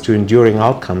rewires to enduring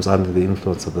outcomes under the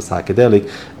influence of the psychedelic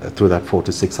through that 4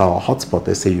 to 6 hour hotspot.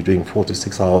 They say you're doing 4 to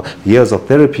 6 hour years of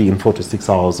therapy in 4 to 6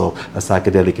 hours of a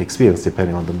psychedelic experience,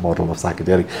 depending on the model of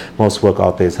psychedelic. Most work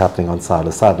out there is happening on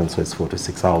psilocybin, so it's 4 to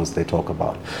 6 hours they talk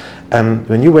about. And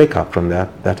when you wake up from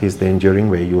that, that is the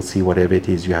enduring way you'll see whatever it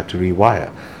is you have to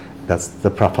rewire. That's the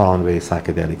profound way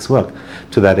psychedelics work.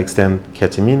 To that extent,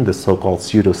 ketamine, the so-called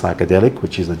pseudo-psychedelic,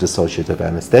 which is a dissociative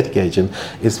anesthetic agent,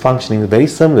 is functioning very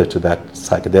similar to that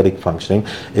psychedelic functioning.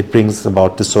 It brings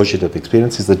about dissociative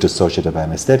experiences, a dissociative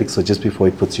anesthetic. So just before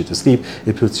it puts you to sleep,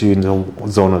 it puts you in a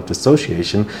zone of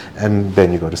dissociation, and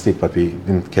then you go to sleep. But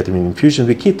in ketamine infusion,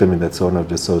 we keep them in that zone of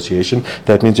dissociation.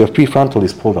 That means your prefrontal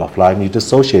is pulled offline, you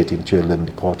dissociate into your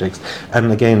limbic cortex.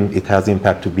 And again, it has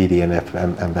impact to BDNF,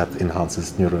 and that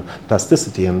enhances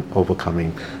neuroplasticity and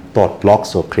overcoming thought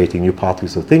blocks or creating new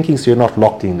pathways of thinking, so you're not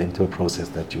locked into a process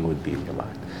that you would be in your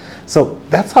mind. So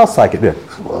that's how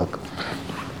psychedelics work.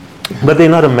 But they're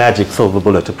not a magic silver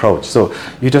bullet approach. So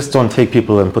you just don't take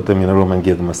people and put them in a room and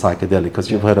give them a psychedelic,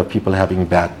 because you've heard of people having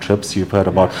bad trips, you've heard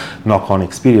about knock-on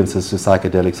experiences to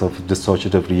psychedelics of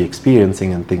dissociative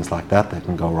re-experiencing and things like that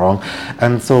can go wrong.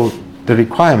 And so the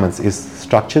requirements is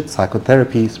structured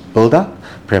psychotherapy build-up,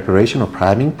 preparation or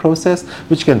priming process,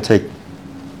 which can take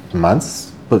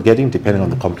months, getting, depending on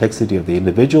the complexity of the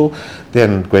individual,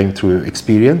 then going through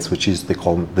experience, which is they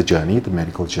call the journey, the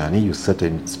medical journey. You sit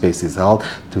in spaces held,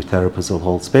 two therapists will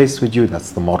hold space with you.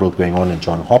 That's the model going on in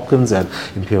Johns Hopkins and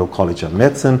Imperial College of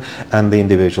Medicine, and the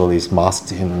individual is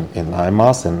masked in eye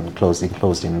masks and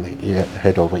enclosed in the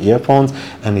head over earphones,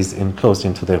 and is enclosed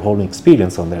into their whole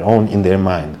experience on their own in their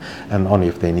mind, and only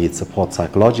if they need support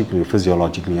psychologically or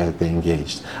physiologically are they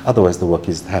engaged. Otherwise the work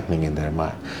is happening in their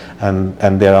mind.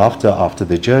 And thereafter, after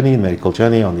the journey, medical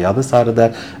journey, on the other side of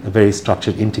that, a very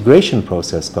structured integration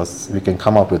process, because we can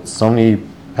come up with so many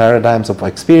paradigms of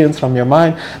experience from your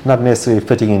mind, not necessarily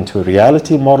fitting into a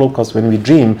reality model, because when we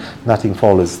dream, nothing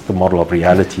follows the model of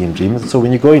reality in dreams. So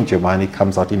when you go into your mind, it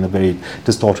comes out in a very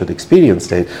distorted experience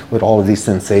state with all of these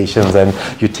sensations, and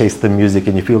you taste the music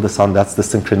and you feel the sound. That's the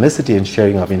synchronicity and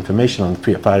sharing of information on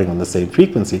firing on the same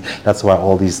frequency. That's why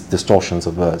all these distortions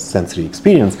of a sensory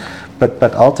experience.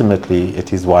 But ultimately,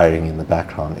 it is wiring in the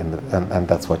background, and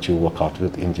that's what you work out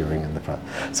with enduring in the front.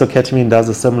 So ketamine does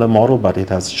a similar model, but it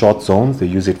has short zones. They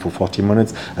use it for 40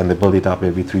 minutes, and they build it up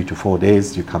every 3 to 4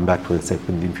 days. You come back for a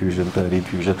second infusion, third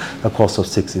infusion. A course of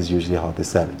 6 is usually how they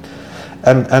sell it.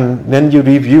 And then you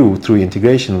review through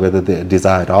integration whether the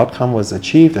desired outcome was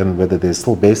achieved and whether there's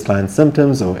still baseline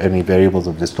symptoms or any variables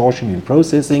of distortion in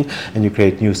processing, and you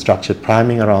create new structured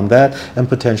priming around that, and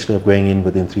potentially of going in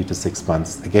within 3 to 6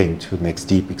 months again to the next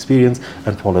deep experience,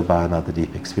 and followed by another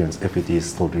deep experience if it is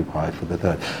still required for the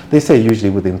third. They say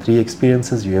usually within 3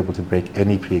 experiences you're able to break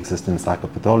any pre-existing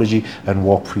psychopathology and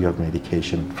walk free of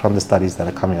medication, from the studies that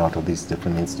are coming out of these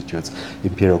different institutes,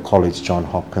 Imperial College, Johns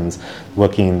Hopkins,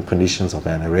 working in conditions of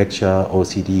anorexia,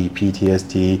 OCD,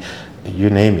 PTSD, you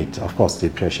name it, of course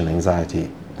depression,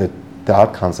 anxiety. The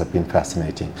outcomes have been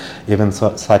fascinating. Even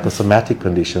psychosomatic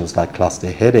conditions like cluster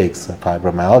headaches,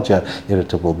 fibromyalgia,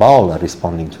 irritable bowel are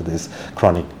responding to this.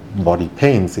 Chronic body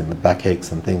pains in the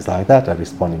backaches and things like that are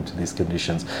responding to these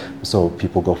conditions. So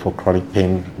people go for chronic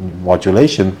pain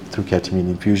modulation through ketamine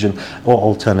infusion or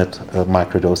alternate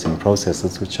microdosing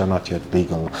processes, which are not yet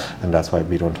legal, and that's why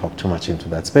we don't talk too much into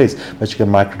that space. But you can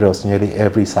microdose nearly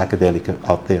every psychedelic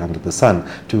out there under the sun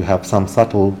to have some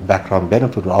subtle background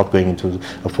benefit without going into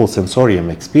a full sensorium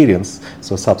experience,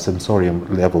 so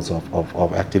subsensorium levels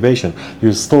of activation.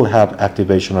 You still have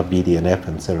activation of BDNF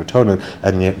and serotonin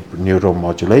and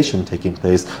neuromodulation taking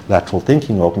place, lateral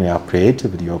thinking, opening up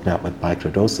creativity, opening up with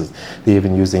microdoses. They're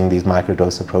even using these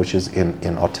microdose approaches in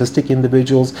autistic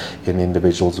individuals, in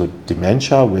individuals with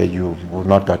dementia, where you've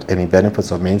not got any benefits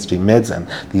of mainstream meds, and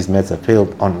these meds have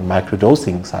failed on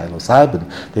microdosing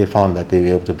psilocybin. They found that they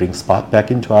were able to bring spark back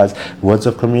into eyes, words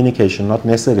of communication, not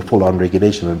necessarily full-on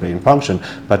regulation of brain function,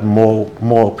 but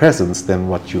more presence than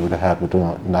what you would have had with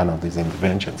none of these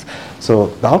interventions. So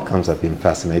the outcomes have been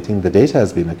fascinating. The data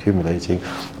has been accumulating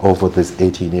over this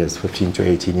 18 years, 15 to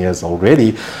 18 years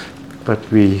already, but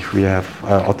we have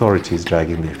authorities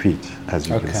dragging their feet, as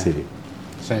you can see.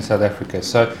 So in South Africa.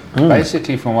 So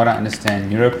basically, from what I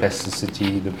understand,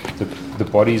 neuroplasticity, the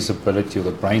body's ability or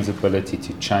the brain's ability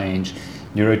to change,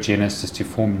 neurogenesis to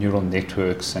form neural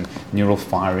networks and neural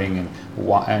firing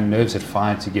and nerves that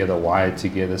fire together, wired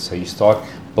together. So you start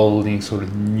building sort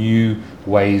of new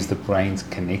ways the brain's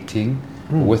connecting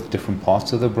with different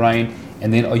parts of the brain.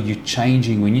 And then are you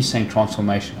changing, when you're saying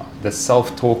transformation, the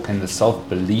self-talk and the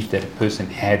self-belief that a person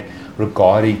had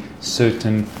regarding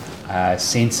certain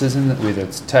senses, whether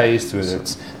it's taste, whether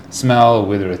it's smell,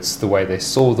 whether it's the way they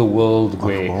saw the world,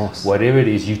 whatever it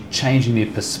is, you're changing their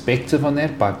perspective on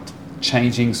that by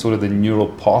changing sort of the neural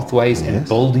pathways and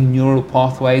building neural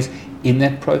pathways in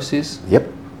that process? Yep.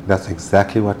 That's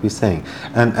exactly what we're saying.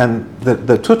 And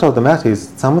the truth of the matter is,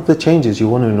 some of the changes, you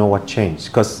want to know what changed.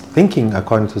 Because thinking,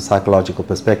 according to psychological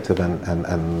perspective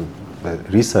and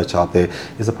research out there,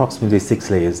 is approximately 6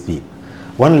 layers deep.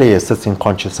 One layer sits in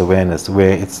conscious awareness,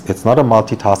 where it's not a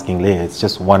multitasking layer, it's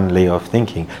just one layer of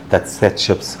thinking that sets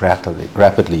ships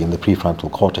rapidly in the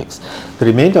prefrontal cortex. The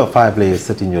remainder of 5 layers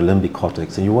sit in your limbic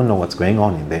cortex, and you won't know what's going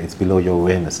on in there. It's below your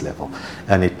awareness level.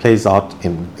 And it plays out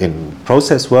in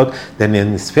process work, then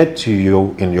it's fed to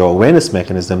you in your awareness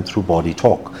mechanism through body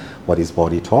talk. What is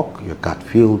body talk? Your gut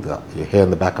feel, your hair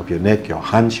on the back of your neck, your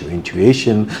hunch, your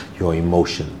intuition, your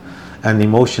emotion. And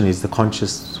emotion is the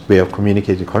conscious way of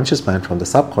communicating conscious mind from the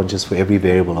subconscious for every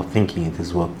variable of thinking it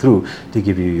is worked through to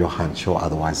give you your hunch or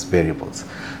otherwise variables.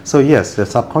 So yes, the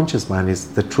subconscious mind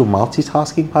is the true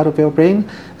multitasking part of your brain,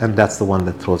 and that's the one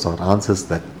that throws out answers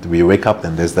that we wake up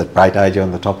and there's that bright idea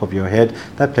on the top of your head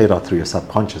that played out through your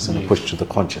subconscious and a push to the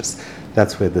conscious.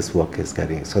 That's where this work is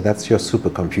getting. So that's your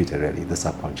supercomputer really, the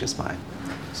subconscious mind.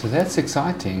 So that's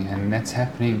exciting, and that's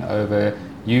happening over,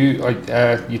 you're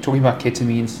talking about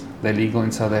ketamines They're legal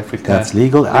in South Africa. That's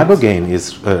legal. Ibogaine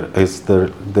is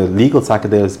the legal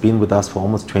psychedelic has been with us for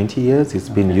almost 20 years. It's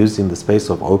been used in the space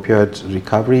of opioid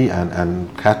recovery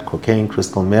and crack, cocaine,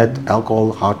 crystal meth,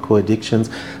 alcohol, hardcore addictions.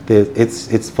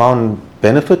 It's found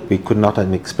benefit. We could not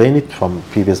explain it from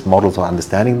previous models or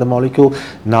understanding the molecule.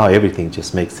 Now everything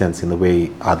just makes sense in the way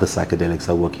other psychedelics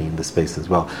are working in the space as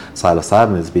well.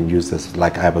 Psilocybin has been used as,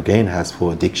 like Ibogaine has,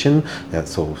 for addiction,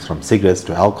 so from cigarettes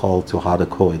to alcohol to harder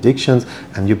core addictions,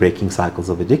 and you're breaking cycles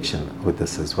of addiction with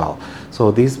this as well. So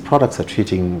these products are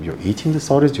treating your eating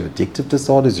disorders, your addictive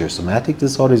disorders, your somatic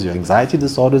disorders, your anxiety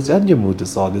disorders, and your mood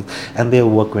disorders, and there's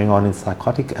work going on in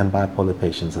psychotic and bipolar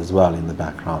patients as well in the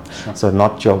background. Sure. So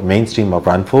not your mainstream of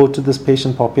run forward to this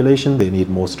patient population. They need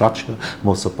more structure,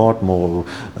 more support, more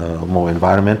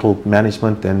environmental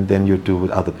management than you do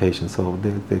with other patients. So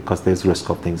because there's risk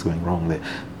of things going wrong there.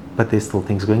 But there's still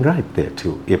things going right there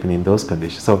too, even in those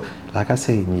conditions. So like I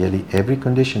say, nearly every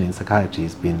condition in psychiatry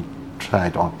has been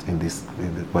tried out with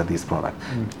this product,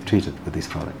 treated with this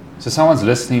product. So someone's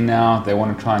listening now, they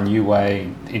want to try a new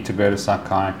way, integrative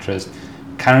psychiatrist,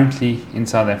 currently in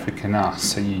South Africa now.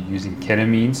 So you're using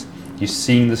ketamines, you're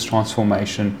seeing this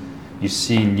transformation, you're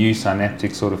seeing new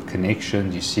synaptic sort of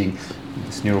connections, you're seeing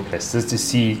this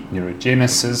neuroplasticity,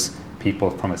 neurogenesis,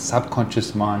 people from a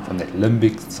subconscious mind, from that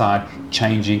limbic side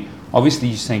changing. Obviously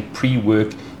you're saying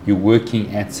pre-work, you're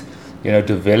working at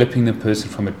developing the person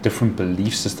from a different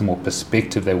belief system or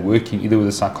perspective. They're working either with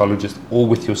a psychologist or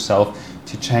with yourself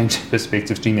to change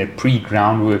perspectives, doing that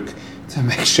pre-groundwork to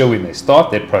make sure when they start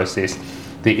that process,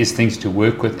 there is things to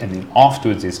work with, and then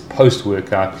afterwards there's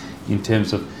post-workout in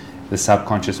terms of the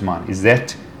subconscious mind. Is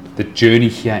that the journey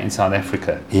here in South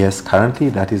Africa? Yes, currently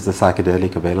that is the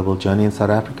psychedelic available journey in South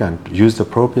Africa, and used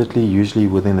appropriately, usually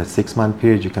within a 6-month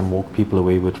period, you can walk people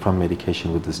away from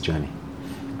medication with this journey,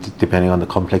 depending on the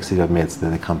complexity of meds that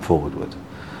they come forward with.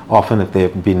 Often if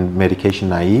they've been medication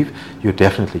naive, you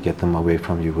definitely get them away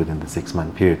from you within the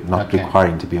 6-month period, not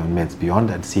requiring to be on meds beyond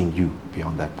that, seeing you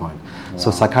beyond that point. Wow.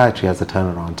 So psychiatry has a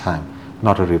turnaround time,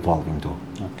 not a revolving door.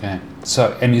 Okay.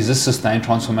 So, and is this sustained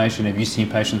transformation? Have you seen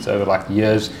patients over like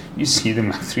years? You see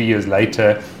them like 3 years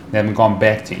later, they haven't gone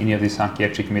back to any of their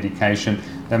psychiatric medication,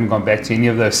 they haven't gone back to any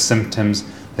of those symptoms,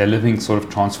 they're living sort of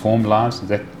transformed lives? Is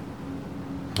that?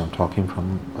 I'm talking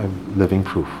from living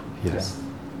proof, yes. Yeah.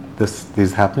 This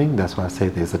is happening. That's why I say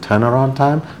there's a turnaround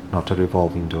time, not a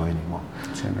revolving door anymore.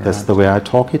 That's the way I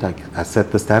talk it. I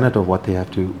set the standard of what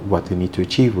they need to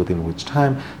achieve within which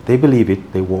time. They believe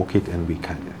it, they walk it, and we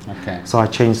carry it. Okay. So I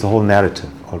changed the whole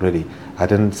narrative already. I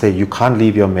didn't say you can't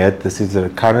leave your med, this is a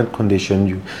current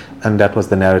condition, and that was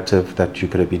the narrative that you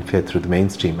could have been fed through the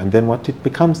mainstream. And then what it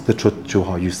becomes the truth to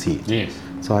how you see it. Yes.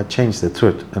 So I changed the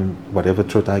truth, and whatever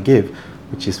truth I give,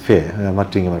 which is fair, and I'm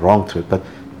not doing a wrong truth, but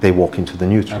they walk into the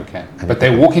new truth. Okay. But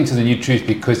they walk into the new truth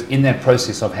because in that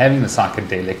process of having the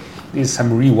psychedelic, there's some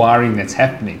rewiring that's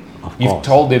happening. You've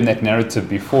told them that narrative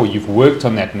before, you've worked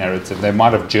on that narrative, they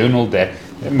might have journaled that,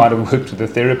 they might have worked with a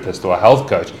therapist or a health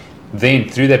coach. Then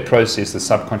through that process, the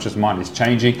subconscious mind is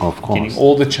changing, getting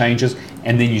all the changes,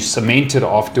 and then you cement it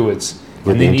afterwards.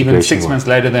 And then even 6 months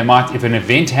later, they might, if an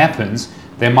event happens,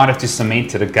 they might have to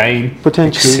cement it again.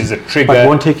 Potentially, this is a trigger. But it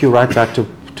won't take you right back to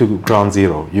ground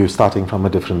zero. You're starting from a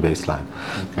different baseline.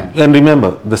 Okay. And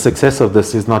remember, the success of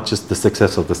this is not just the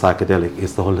success of the psychedelic,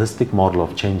 it's the holistic model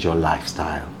of change your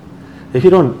lifestyle. If you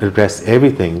don't address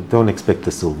everything, don't expect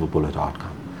the silver bullet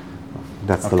outcome.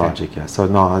 That's the logic here. So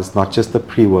no, it's not just the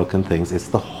pre-work and things, it's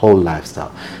the whole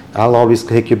lifestyle. I'll always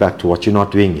take you back to what you're not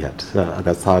doing yet.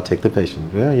 That's how I take the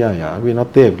patient. Yeah, we're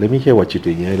not there. Let me hear what you're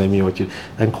doing. Let me hear what you,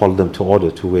 and call them to order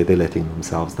to where they're letting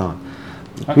themselves down.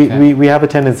 Okay. We have a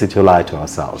tendency to lie to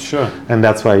ourselves. Sure. And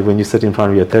that's why when you sit in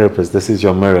front of your therapist, this is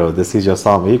your mirror, this is your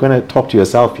psalm. You're going to talk to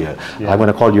yourself here. Yeah. I'm going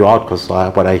to call you out because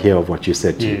what I hear of what you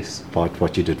said to you, about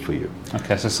what you did for you.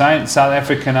 Okay, so South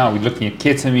Africa now, we're looking at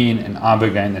ketamine and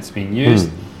ibogaine that's being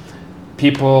used.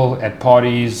 People at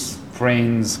parties,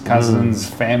 friends, cousins,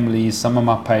 families, some of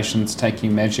my patients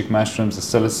taking magic mushrooms, the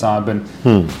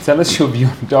psilocybin. Tell us your view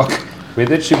on, Doc,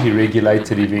 whether it should be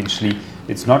regulated eventually.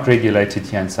 It's not regulated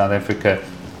here in South Africa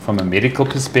from a medical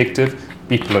perspective.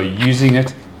 People are using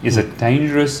it. Is it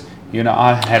dangerous?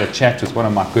 I had a chat with one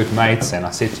of my good mates and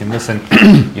I said to him, listen,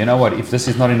 you know what, if this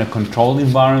is not in a controlled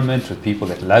environment with people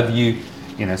that love you,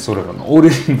 in a sort of an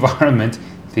ordered environment,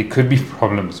 there could be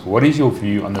problems. What is your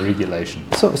view on the regulation?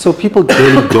 So people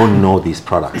really don't know these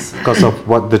products because of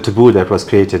what the taboo that was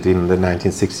created in the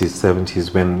 1960s,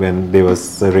 70s when there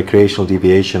was a recreational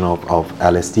deviation of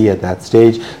LSD at that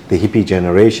stage. The hippie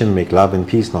generation, make love and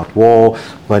peace, not war,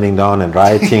 burning down and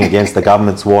rioting against the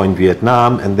government's war in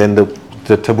Vietnam, and then the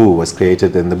the taboo was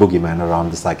created and the boogeyman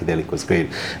around the psychedelic was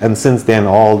created. And since then,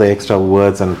 all the extra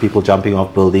words and people jumping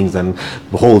off buildings and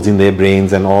holes in their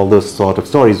brains and all those sort of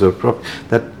stories were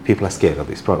that people are scared of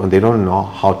these products. And they don't know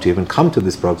how to even come to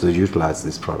these products or utilize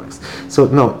these products. So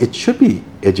no, it should be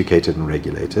educated and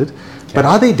regulated. Okay. But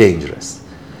are they dangerous?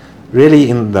 Really,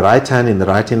 in the right hand, in the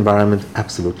right environment,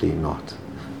 absolutely not.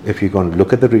 If you're going to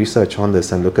look at the research on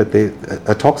this and look at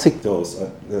a toxic dose, a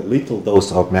lethal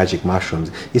dose of magic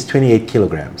mushrooms is 28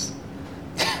 kilograms.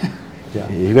 Yeah.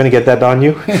 You're going to get that on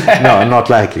you? No, not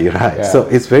likely, right? Yeah. So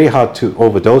it's very hard to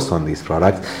overdose on these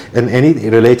products. And any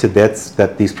related deaths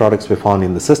that these products were found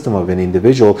in the system of an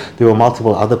individual, there were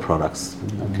multiple other products,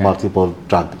 multiple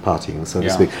drug partying, so to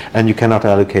speak. And you cannot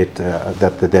allocate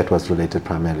that the death was related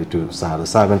primarily to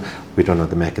psilocybin. We don't know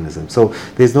the mechanism. So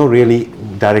there's no really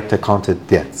direct accounted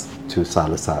deaths to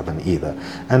psilocybin either,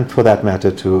 and for that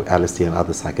matter to LSD and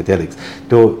other psychedelics.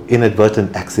 Though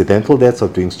inadvertent accidental deaths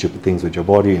of doing stupid things with your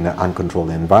body in an uncontrolled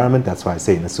environment, that's why I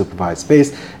say in a supervised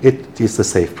space, it is a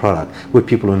safe product with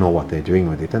people who know what they're doing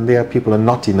with it. And there are people who are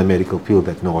not in the medical field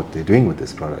that know what they're doing with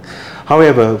this product.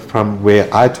 However, from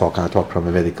where I talk from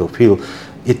a medical field,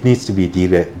 it needs to be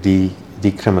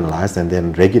decriminalized and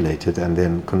then regulated and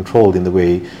then controlled in the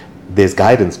way there's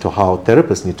guidance to how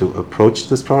therapists need to approach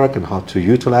this product and how to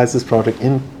utilize this product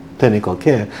in clinical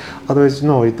care. Otherwise,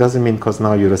 no, it doesn't mean because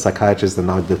now you're a psychiatrist and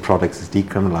now the product is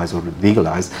decriminalized or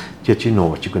legalized, yet you know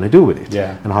what you're going to do with it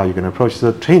and how you're going to approach it.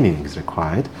 So training is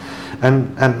required.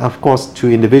 And of course,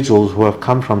 to individuals who have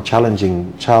come from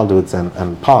challenging childhoods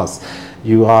and past,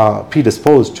 you are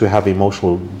predisposed to have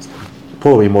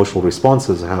poor emotional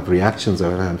responses, have reactions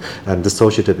and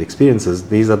dissociative experiences.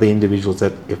 These are the individuals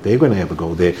that, if they're going to ever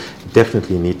go there,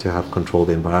 definitely need to have controlled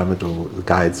environment or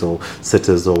guides or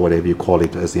sitters or whatever you call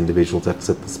it as individuals that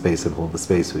sit the space and hold the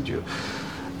space with you.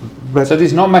 But so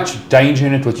there's not much danger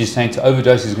in it. What you're saying, to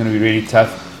overdose is going to be really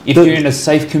tough. If you're in a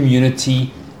safe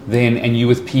community, then and you're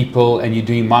with people and you're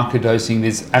doing microdosing,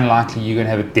 there's unlikely you're going to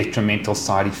have a detrimental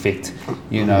side effect,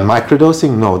 you know.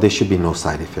 Microdosing, no, there should be no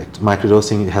side effect.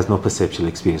 Microdosing has no perceptual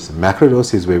experience.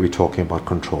 Macrodose is where we're talking about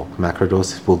control.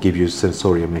 Macrodose will give you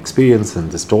sensorium experience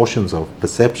and distortions of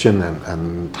perception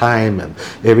and time and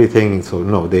everything. So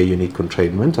no, there you need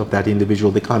containment of that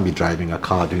individual. They can't be driving a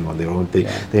car doing on their own thing.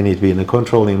 Yeah. They need to be in a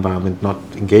controlled environment, not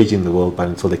engaging in the world, but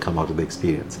until they come out of the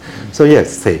experience. So yes,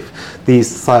 safe. The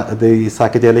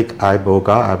psychedelic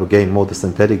ibogaine, more the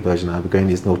synthetic version,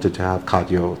 ibogaine is noted to have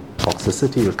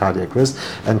cardiotoxicity or cardiac risk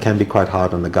and can be quite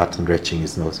hard on the gut, and retching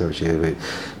is no associated with it.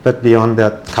 But beyond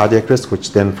that, cardiac risk,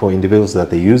 which then for individuals that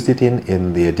they used it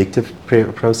in the addictive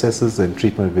processes and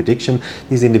treatment of addiction,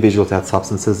 these individuals had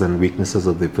substances and weaknesses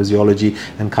of the physiology,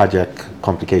 and cardiac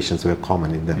complications were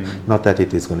common in them. Not that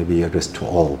it is going to be a risk to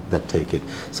all that take it.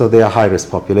 So they are high-risk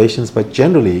populations, but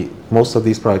generally most of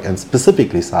these products, and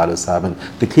specifically psilocybin,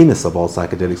 the cleanest of all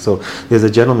psychedelics. So there's a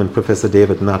gentleman, Professor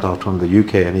David Nutt, out from the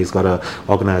UK, and he's got an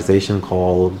organization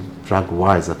called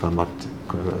DrugWise, if I'm not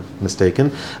mistaken,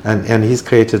 and he's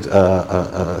created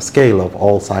a scale of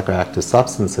all psychoactive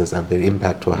substances and their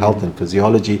impact to health and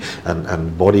physiology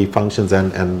and body functions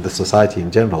and the society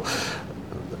in general.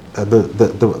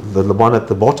 The one at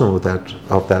the bottom of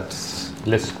that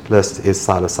list is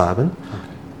psilocybin,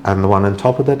 and the one on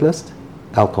top of that list,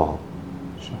 alcohol.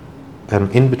 And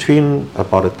in between,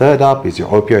 about a third up is your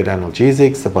opioid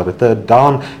analgesics, about a third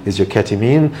down is your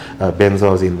ketamine,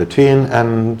 benzos in between,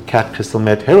 and cat crystal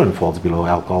meth. Heroin falls below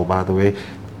alcohol, by the way,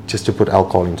 just to put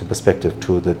alcohol into perspective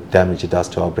to the damage it does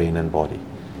to our brain and body.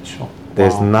 Sure.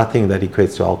 There's nothing that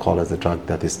equates to alcohol as a drug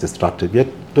that is destructive. Yet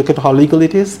look at how legal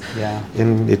it is. Yeah.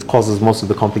 And it causes most of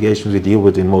the complications we deal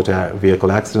with in motor vehicle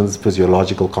accidents,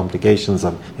 physiological complications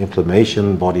of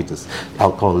inflammation,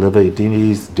 alcohol, liver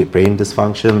disease, brain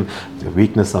dysfunction,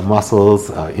 weakness of muscles,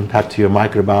 impact to your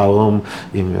microbiome,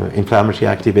 inflammatory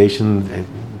activation,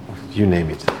 you name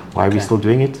it. Why are we still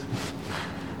doing it?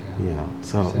 Yeah.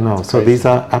 So these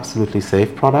are absolutely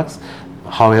safe products.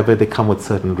 However, they come with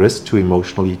certain risks to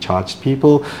emotionally charged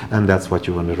people, and that's what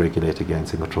you want to regulate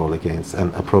against and control against.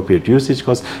 And appropriate usage,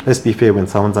 because let's be fair, when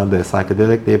someone's under a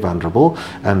psychedelic, they're vulnerable,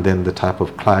 and then the type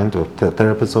of client or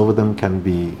therapist over them can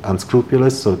be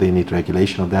unscrupulous, so they need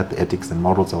regulation of that, the ethics and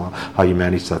models of how you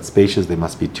manage such spaces. There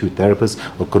must be two therapists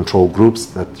or control groups,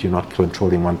 that you're not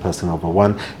controlling one person over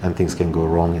one, and things can go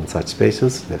wrong in such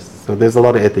spaces. So there's a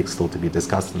lot of ethics still to be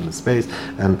discussed in the space,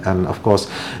 and of course,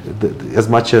 as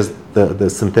much as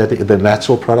the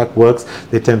natural product works,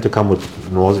 they tend to come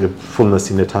with nausea, fullness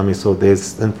in the tummy. So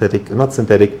there's not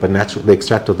synthetic, but natural, the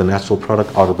extract of the natural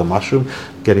product out of the mushroom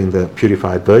getting the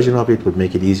purified version of it would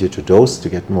make it easier to dose, to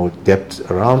get more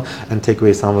depth around, and take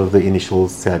away some of the initial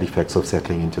sad effects of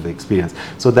settling into the experience.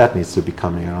 So that needs to be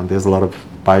coming around. There's a lot of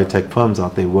biotech firms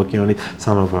out there working on it.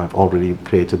 Some of them have already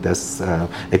created this,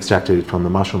 extracted it from the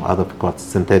mushroom. Others have got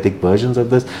synthetic versions of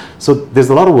this. So there's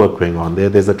a lot of work going on there.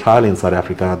 There's a trial in South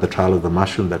Africa, the trial of the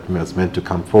mushroom, that was meant to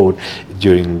come forward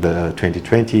during the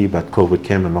 2020, but COVID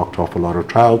came and knocked off a lot of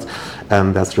trials,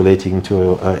 and that's relating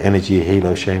to energy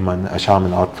halo shaman, a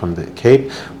shaman out from the Cape,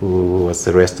 who was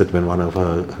arrested when one of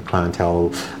her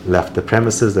clientele left the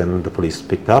premises, and the police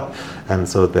picked up, and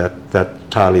so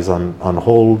that trial is on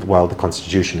hold while the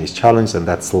constitution is challenged, and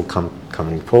that's still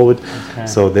coming forward. Okay.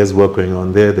 So there's work going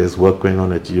on there. There's work going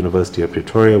on at the University of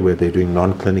Pretoria, where they're doing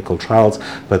non-clinical trials,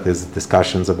 but there's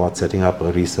discussions about setting up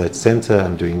a research center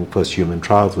and doing first human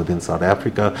trials within South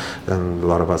Africa, and a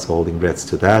lot of us are holding breaths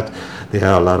to that. There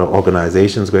are a lot of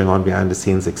organizations going on behind the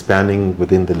scenes, expanding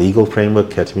within the legal framework.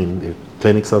 Ketamine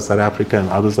clinics of South Africa and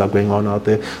others are going on out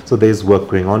there. So there's work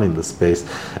going on in the space,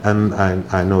 and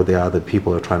I know there are other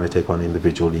people who are trying to take on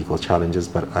individual legal challenges,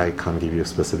 but I can't give you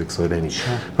specifics on any.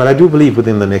 Sure. But I do believe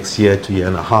within the next year to year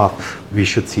and a half, we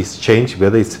should see change,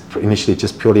 whether it's initially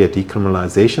just purely a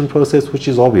decriminalization process, which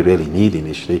is all we really need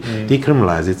initially.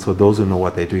 Decriminalize it so those who know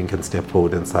what they're doing can step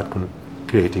forward and start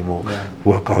creating more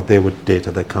work out there with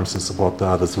data that comes to support the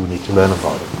others who need to learn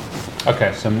about it.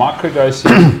 Okay, so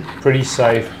microdosing, pretty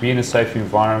safe, be in a safe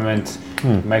environment,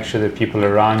 make sure that people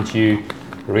around you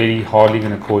really hardly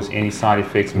going to cause any side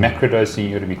effects. Macrodosing,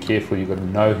 you've got to be careful, you've got to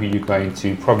know who you're going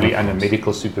to, probably under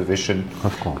medical supervision.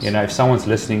 Of course. You know, if someone's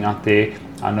listening out there,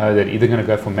 I know that either going to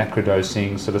go for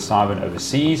macrodosing psilocybin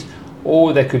overseas,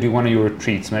 or they could do one of your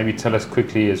retreats. Maybe tell us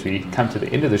quickly as we come to the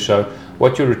end of the show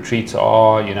what your retreats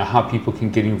are, you know, how people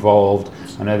can get involved.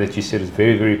 I know that you said it's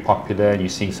very, very popular and you're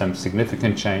seeing some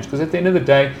significant change, because at the end of the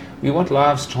day, we want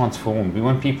lives transformed. We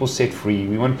want people set free.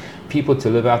 We want people to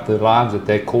live out the lives that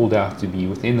they're called out to be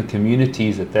within the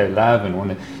communities that they love and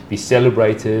want to be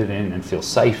celebrated and feel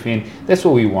safe in. That's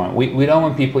what we want. We don't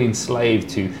want people enslaved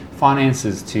to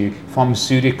finances, to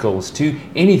pharmaceuticals, to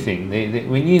anything.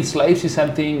 When you're enslaved to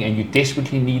something and you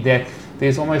desperately need that,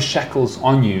 there's almost shackles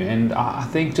on you. And I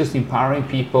think just empowering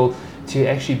people to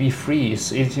actually be free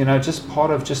is you know, just part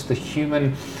of just the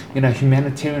human, you know,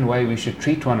 humanitarian way we should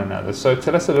treat one another. So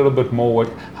tell us a little bit more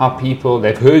how people,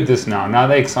 they've heard this now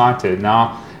they're excited,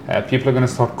 now people are going to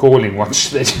start calling. What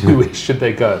should they do? Where should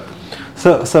they go?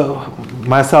 So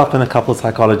myself and a couple of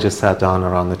psychologists sat down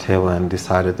around the table and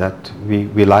decided that we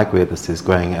like where this is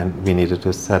going, and we needed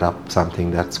to set up something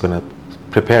that's going to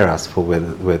prepare us for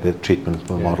where the treatment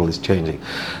model is changing.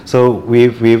 So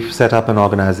we've set up an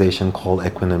organization called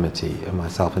Equanimity,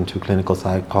 myself and two clinical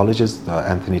psychologists,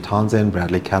 Anthony Townsend,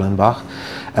 Bradley Kallenbach.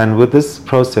 And with this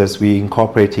process, we're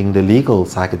incorporating the legal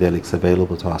psychedelics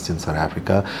available to us in South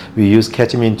Africa. We use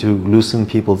ketamine to loosen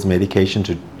people's medication,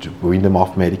 to wean them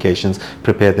off medications,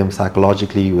 prepare them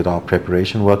psychologically with our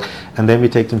preparation work, and then we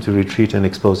take them to retreat and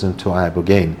expose them to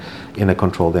ibogaine in a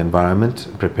controlled environment,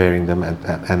 preparing them,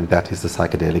 and that is the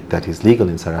psychedelic that is legal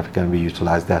in South Africa, and we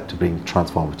utilize that to bring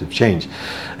transformative change.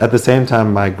 At the same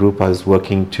time, my group is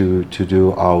working to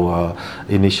do our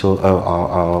initial,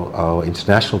 our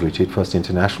international retreat, first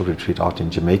international retreat out in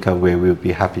Jamaica, where we'll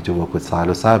be happy to work with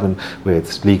psilocybin, where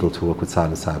it's legal to work with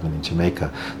psilocybin in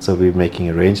Jamaica. So we're making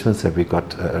arrangements that we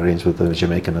got arranged with the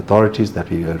Jamaican authorities that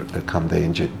we come there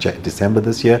in December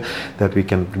this year, that we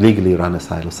can legally run a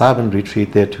psilocybin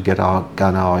retreat there to get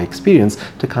our experience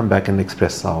to come back and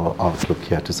express our outlook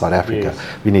here to South Africa. Yes.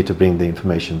 We need to bring the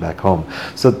information back home.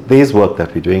 So there's work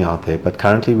that we're doing out there, but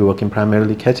currently we're working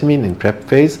primarily ketamine in prep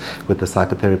phase with the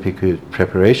psychotherapy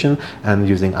preparation and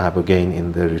using ibogaine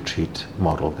in the retreat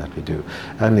model that we do.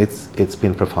 And it's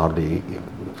been profoundly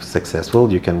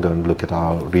successful. You can go and look at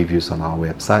our reviews on our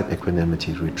website,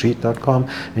 equanimityretreat.com,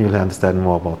 and you'll understand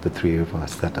more about the three of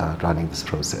us that are running this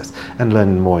process, and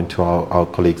learn more into our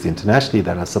colleagues internationally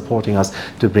that are supporting us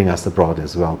to bring us abroad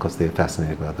as well, because they're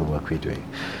fascinated by the work we're doing.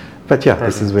 But yeah,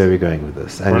 Brilliant. This is where we're going with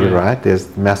this. And Brilliant. You're right,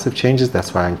 there's massive changes.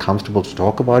 That's why I'm comfortable to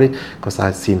talk about it, because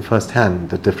I've seen firsthand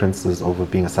the differences over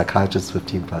being a psychiatrist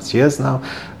 15 plus years now.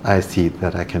 I see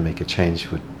that I can make a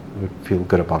change, would feel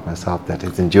good about myself, that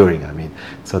it's enduring,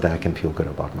 so that I can feel good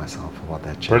about myself about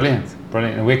that change.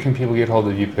 Brilliant. And where can people get hold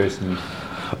of you personally?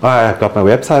 I've got my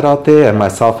website out there, and my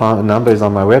cell phone number is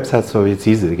on my website, so it's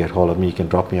easy to get hold of me. You can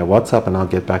drop me a WhatsApp, and I'll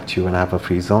get back to you when I have a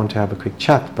free zone to have a quick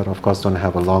chat. But of course, don't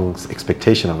have a long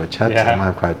expectation of a chat.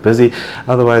 I'm quite busy.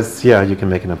 Otherwise, you can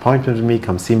make an appointment with me.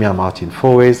 Come see me. I'm out in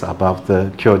Fourways, above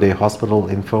the Cure Day Hospital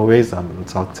in Fourways. I'm on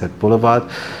Southside Boulevard.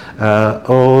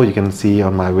 Or you can see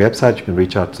on my website, you can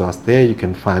reach out to us there. You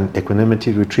can find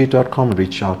equanimityretreat.com,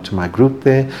 reach out to my group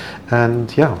there,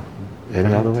 and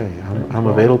any other way. I'm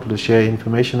available to share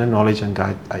information and knowledge and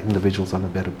guide individuals on a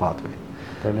better pathway.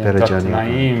 Brilliant. Dr.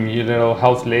 Naeem, you little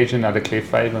health legend, I declare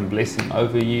favor and blessing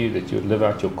over you that you live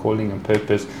out your calling and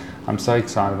purpose. I'm so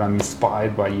excited. I'm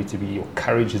inspired by you your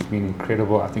courage has been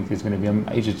incredible. I think there's going to be a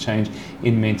major change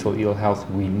in mental ill health.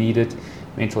 We need it.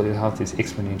 Mental ill health is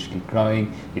exponentially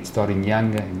growing. It's starting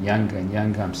younger and younger and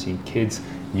younger. I'm seeing kids,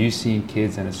 you seeing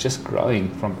kids, and it's just growing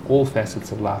from all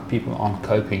facets of life. People aren't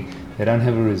coping. They don't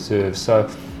have a reserve. So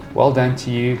well done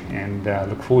to you, and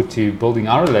look forward to building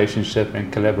our relationship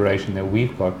and collaboration that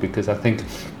we've got, because I think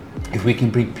if we can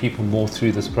bring people more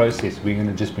through this process, we're going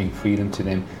to just bring freedom to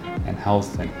them and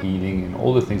health and healing and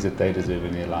all the things that they deserve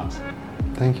in their lives.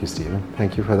 Thank you, Stephen.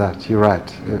 Thank you for that. You're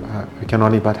right. We can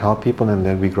only but help people, and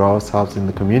then we grow ourselves in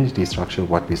the community structure,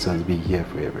 what we're supposed to be here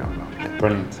for everyone.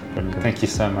 Brilliant. Thank you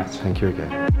so much. Thank you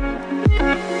again.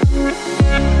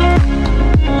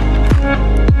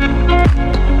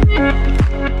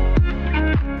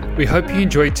 We hope you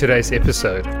enjoyed today's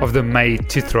episode of the Made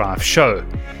to Thrive show.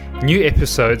 New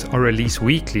episodes are released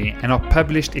weekly and are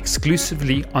published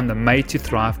exclusively on the Made to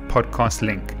Thrive podcast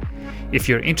link. If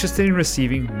you're interested in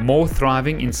receiving more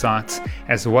thriving insights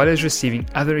as well as receiving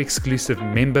other exclusive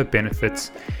member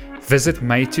benefits, visit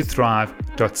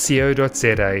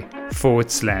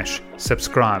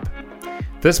madetothrive.co.za/subscribe.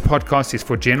 This podcast is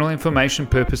for general information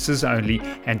purposes only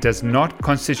and does not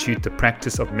constitute the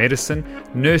practice of medicine,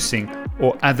 nursing,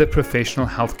 or other professional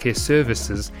healthcare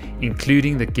services,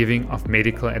 including the giving of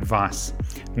medical advice.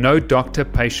 No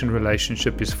doctor-patient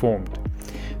relationship is formed.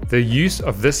 The use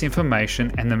of this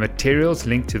information and the materials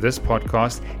linked to this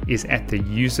podcast is at the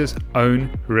user's own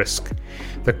risk.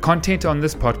 The content on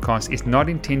this podcast is not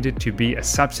intended to be a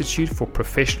substitute for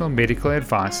professional medical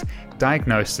advice,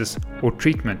 diagnosis, or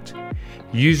treatment.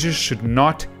 Users should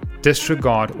not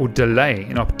disregard or delay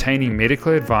in obtaining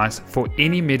medical advice for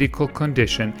any medical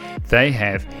condition they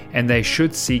have, and they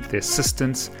should seek the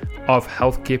assistance of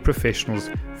healthcare professionals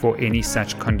for any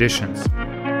such conditions.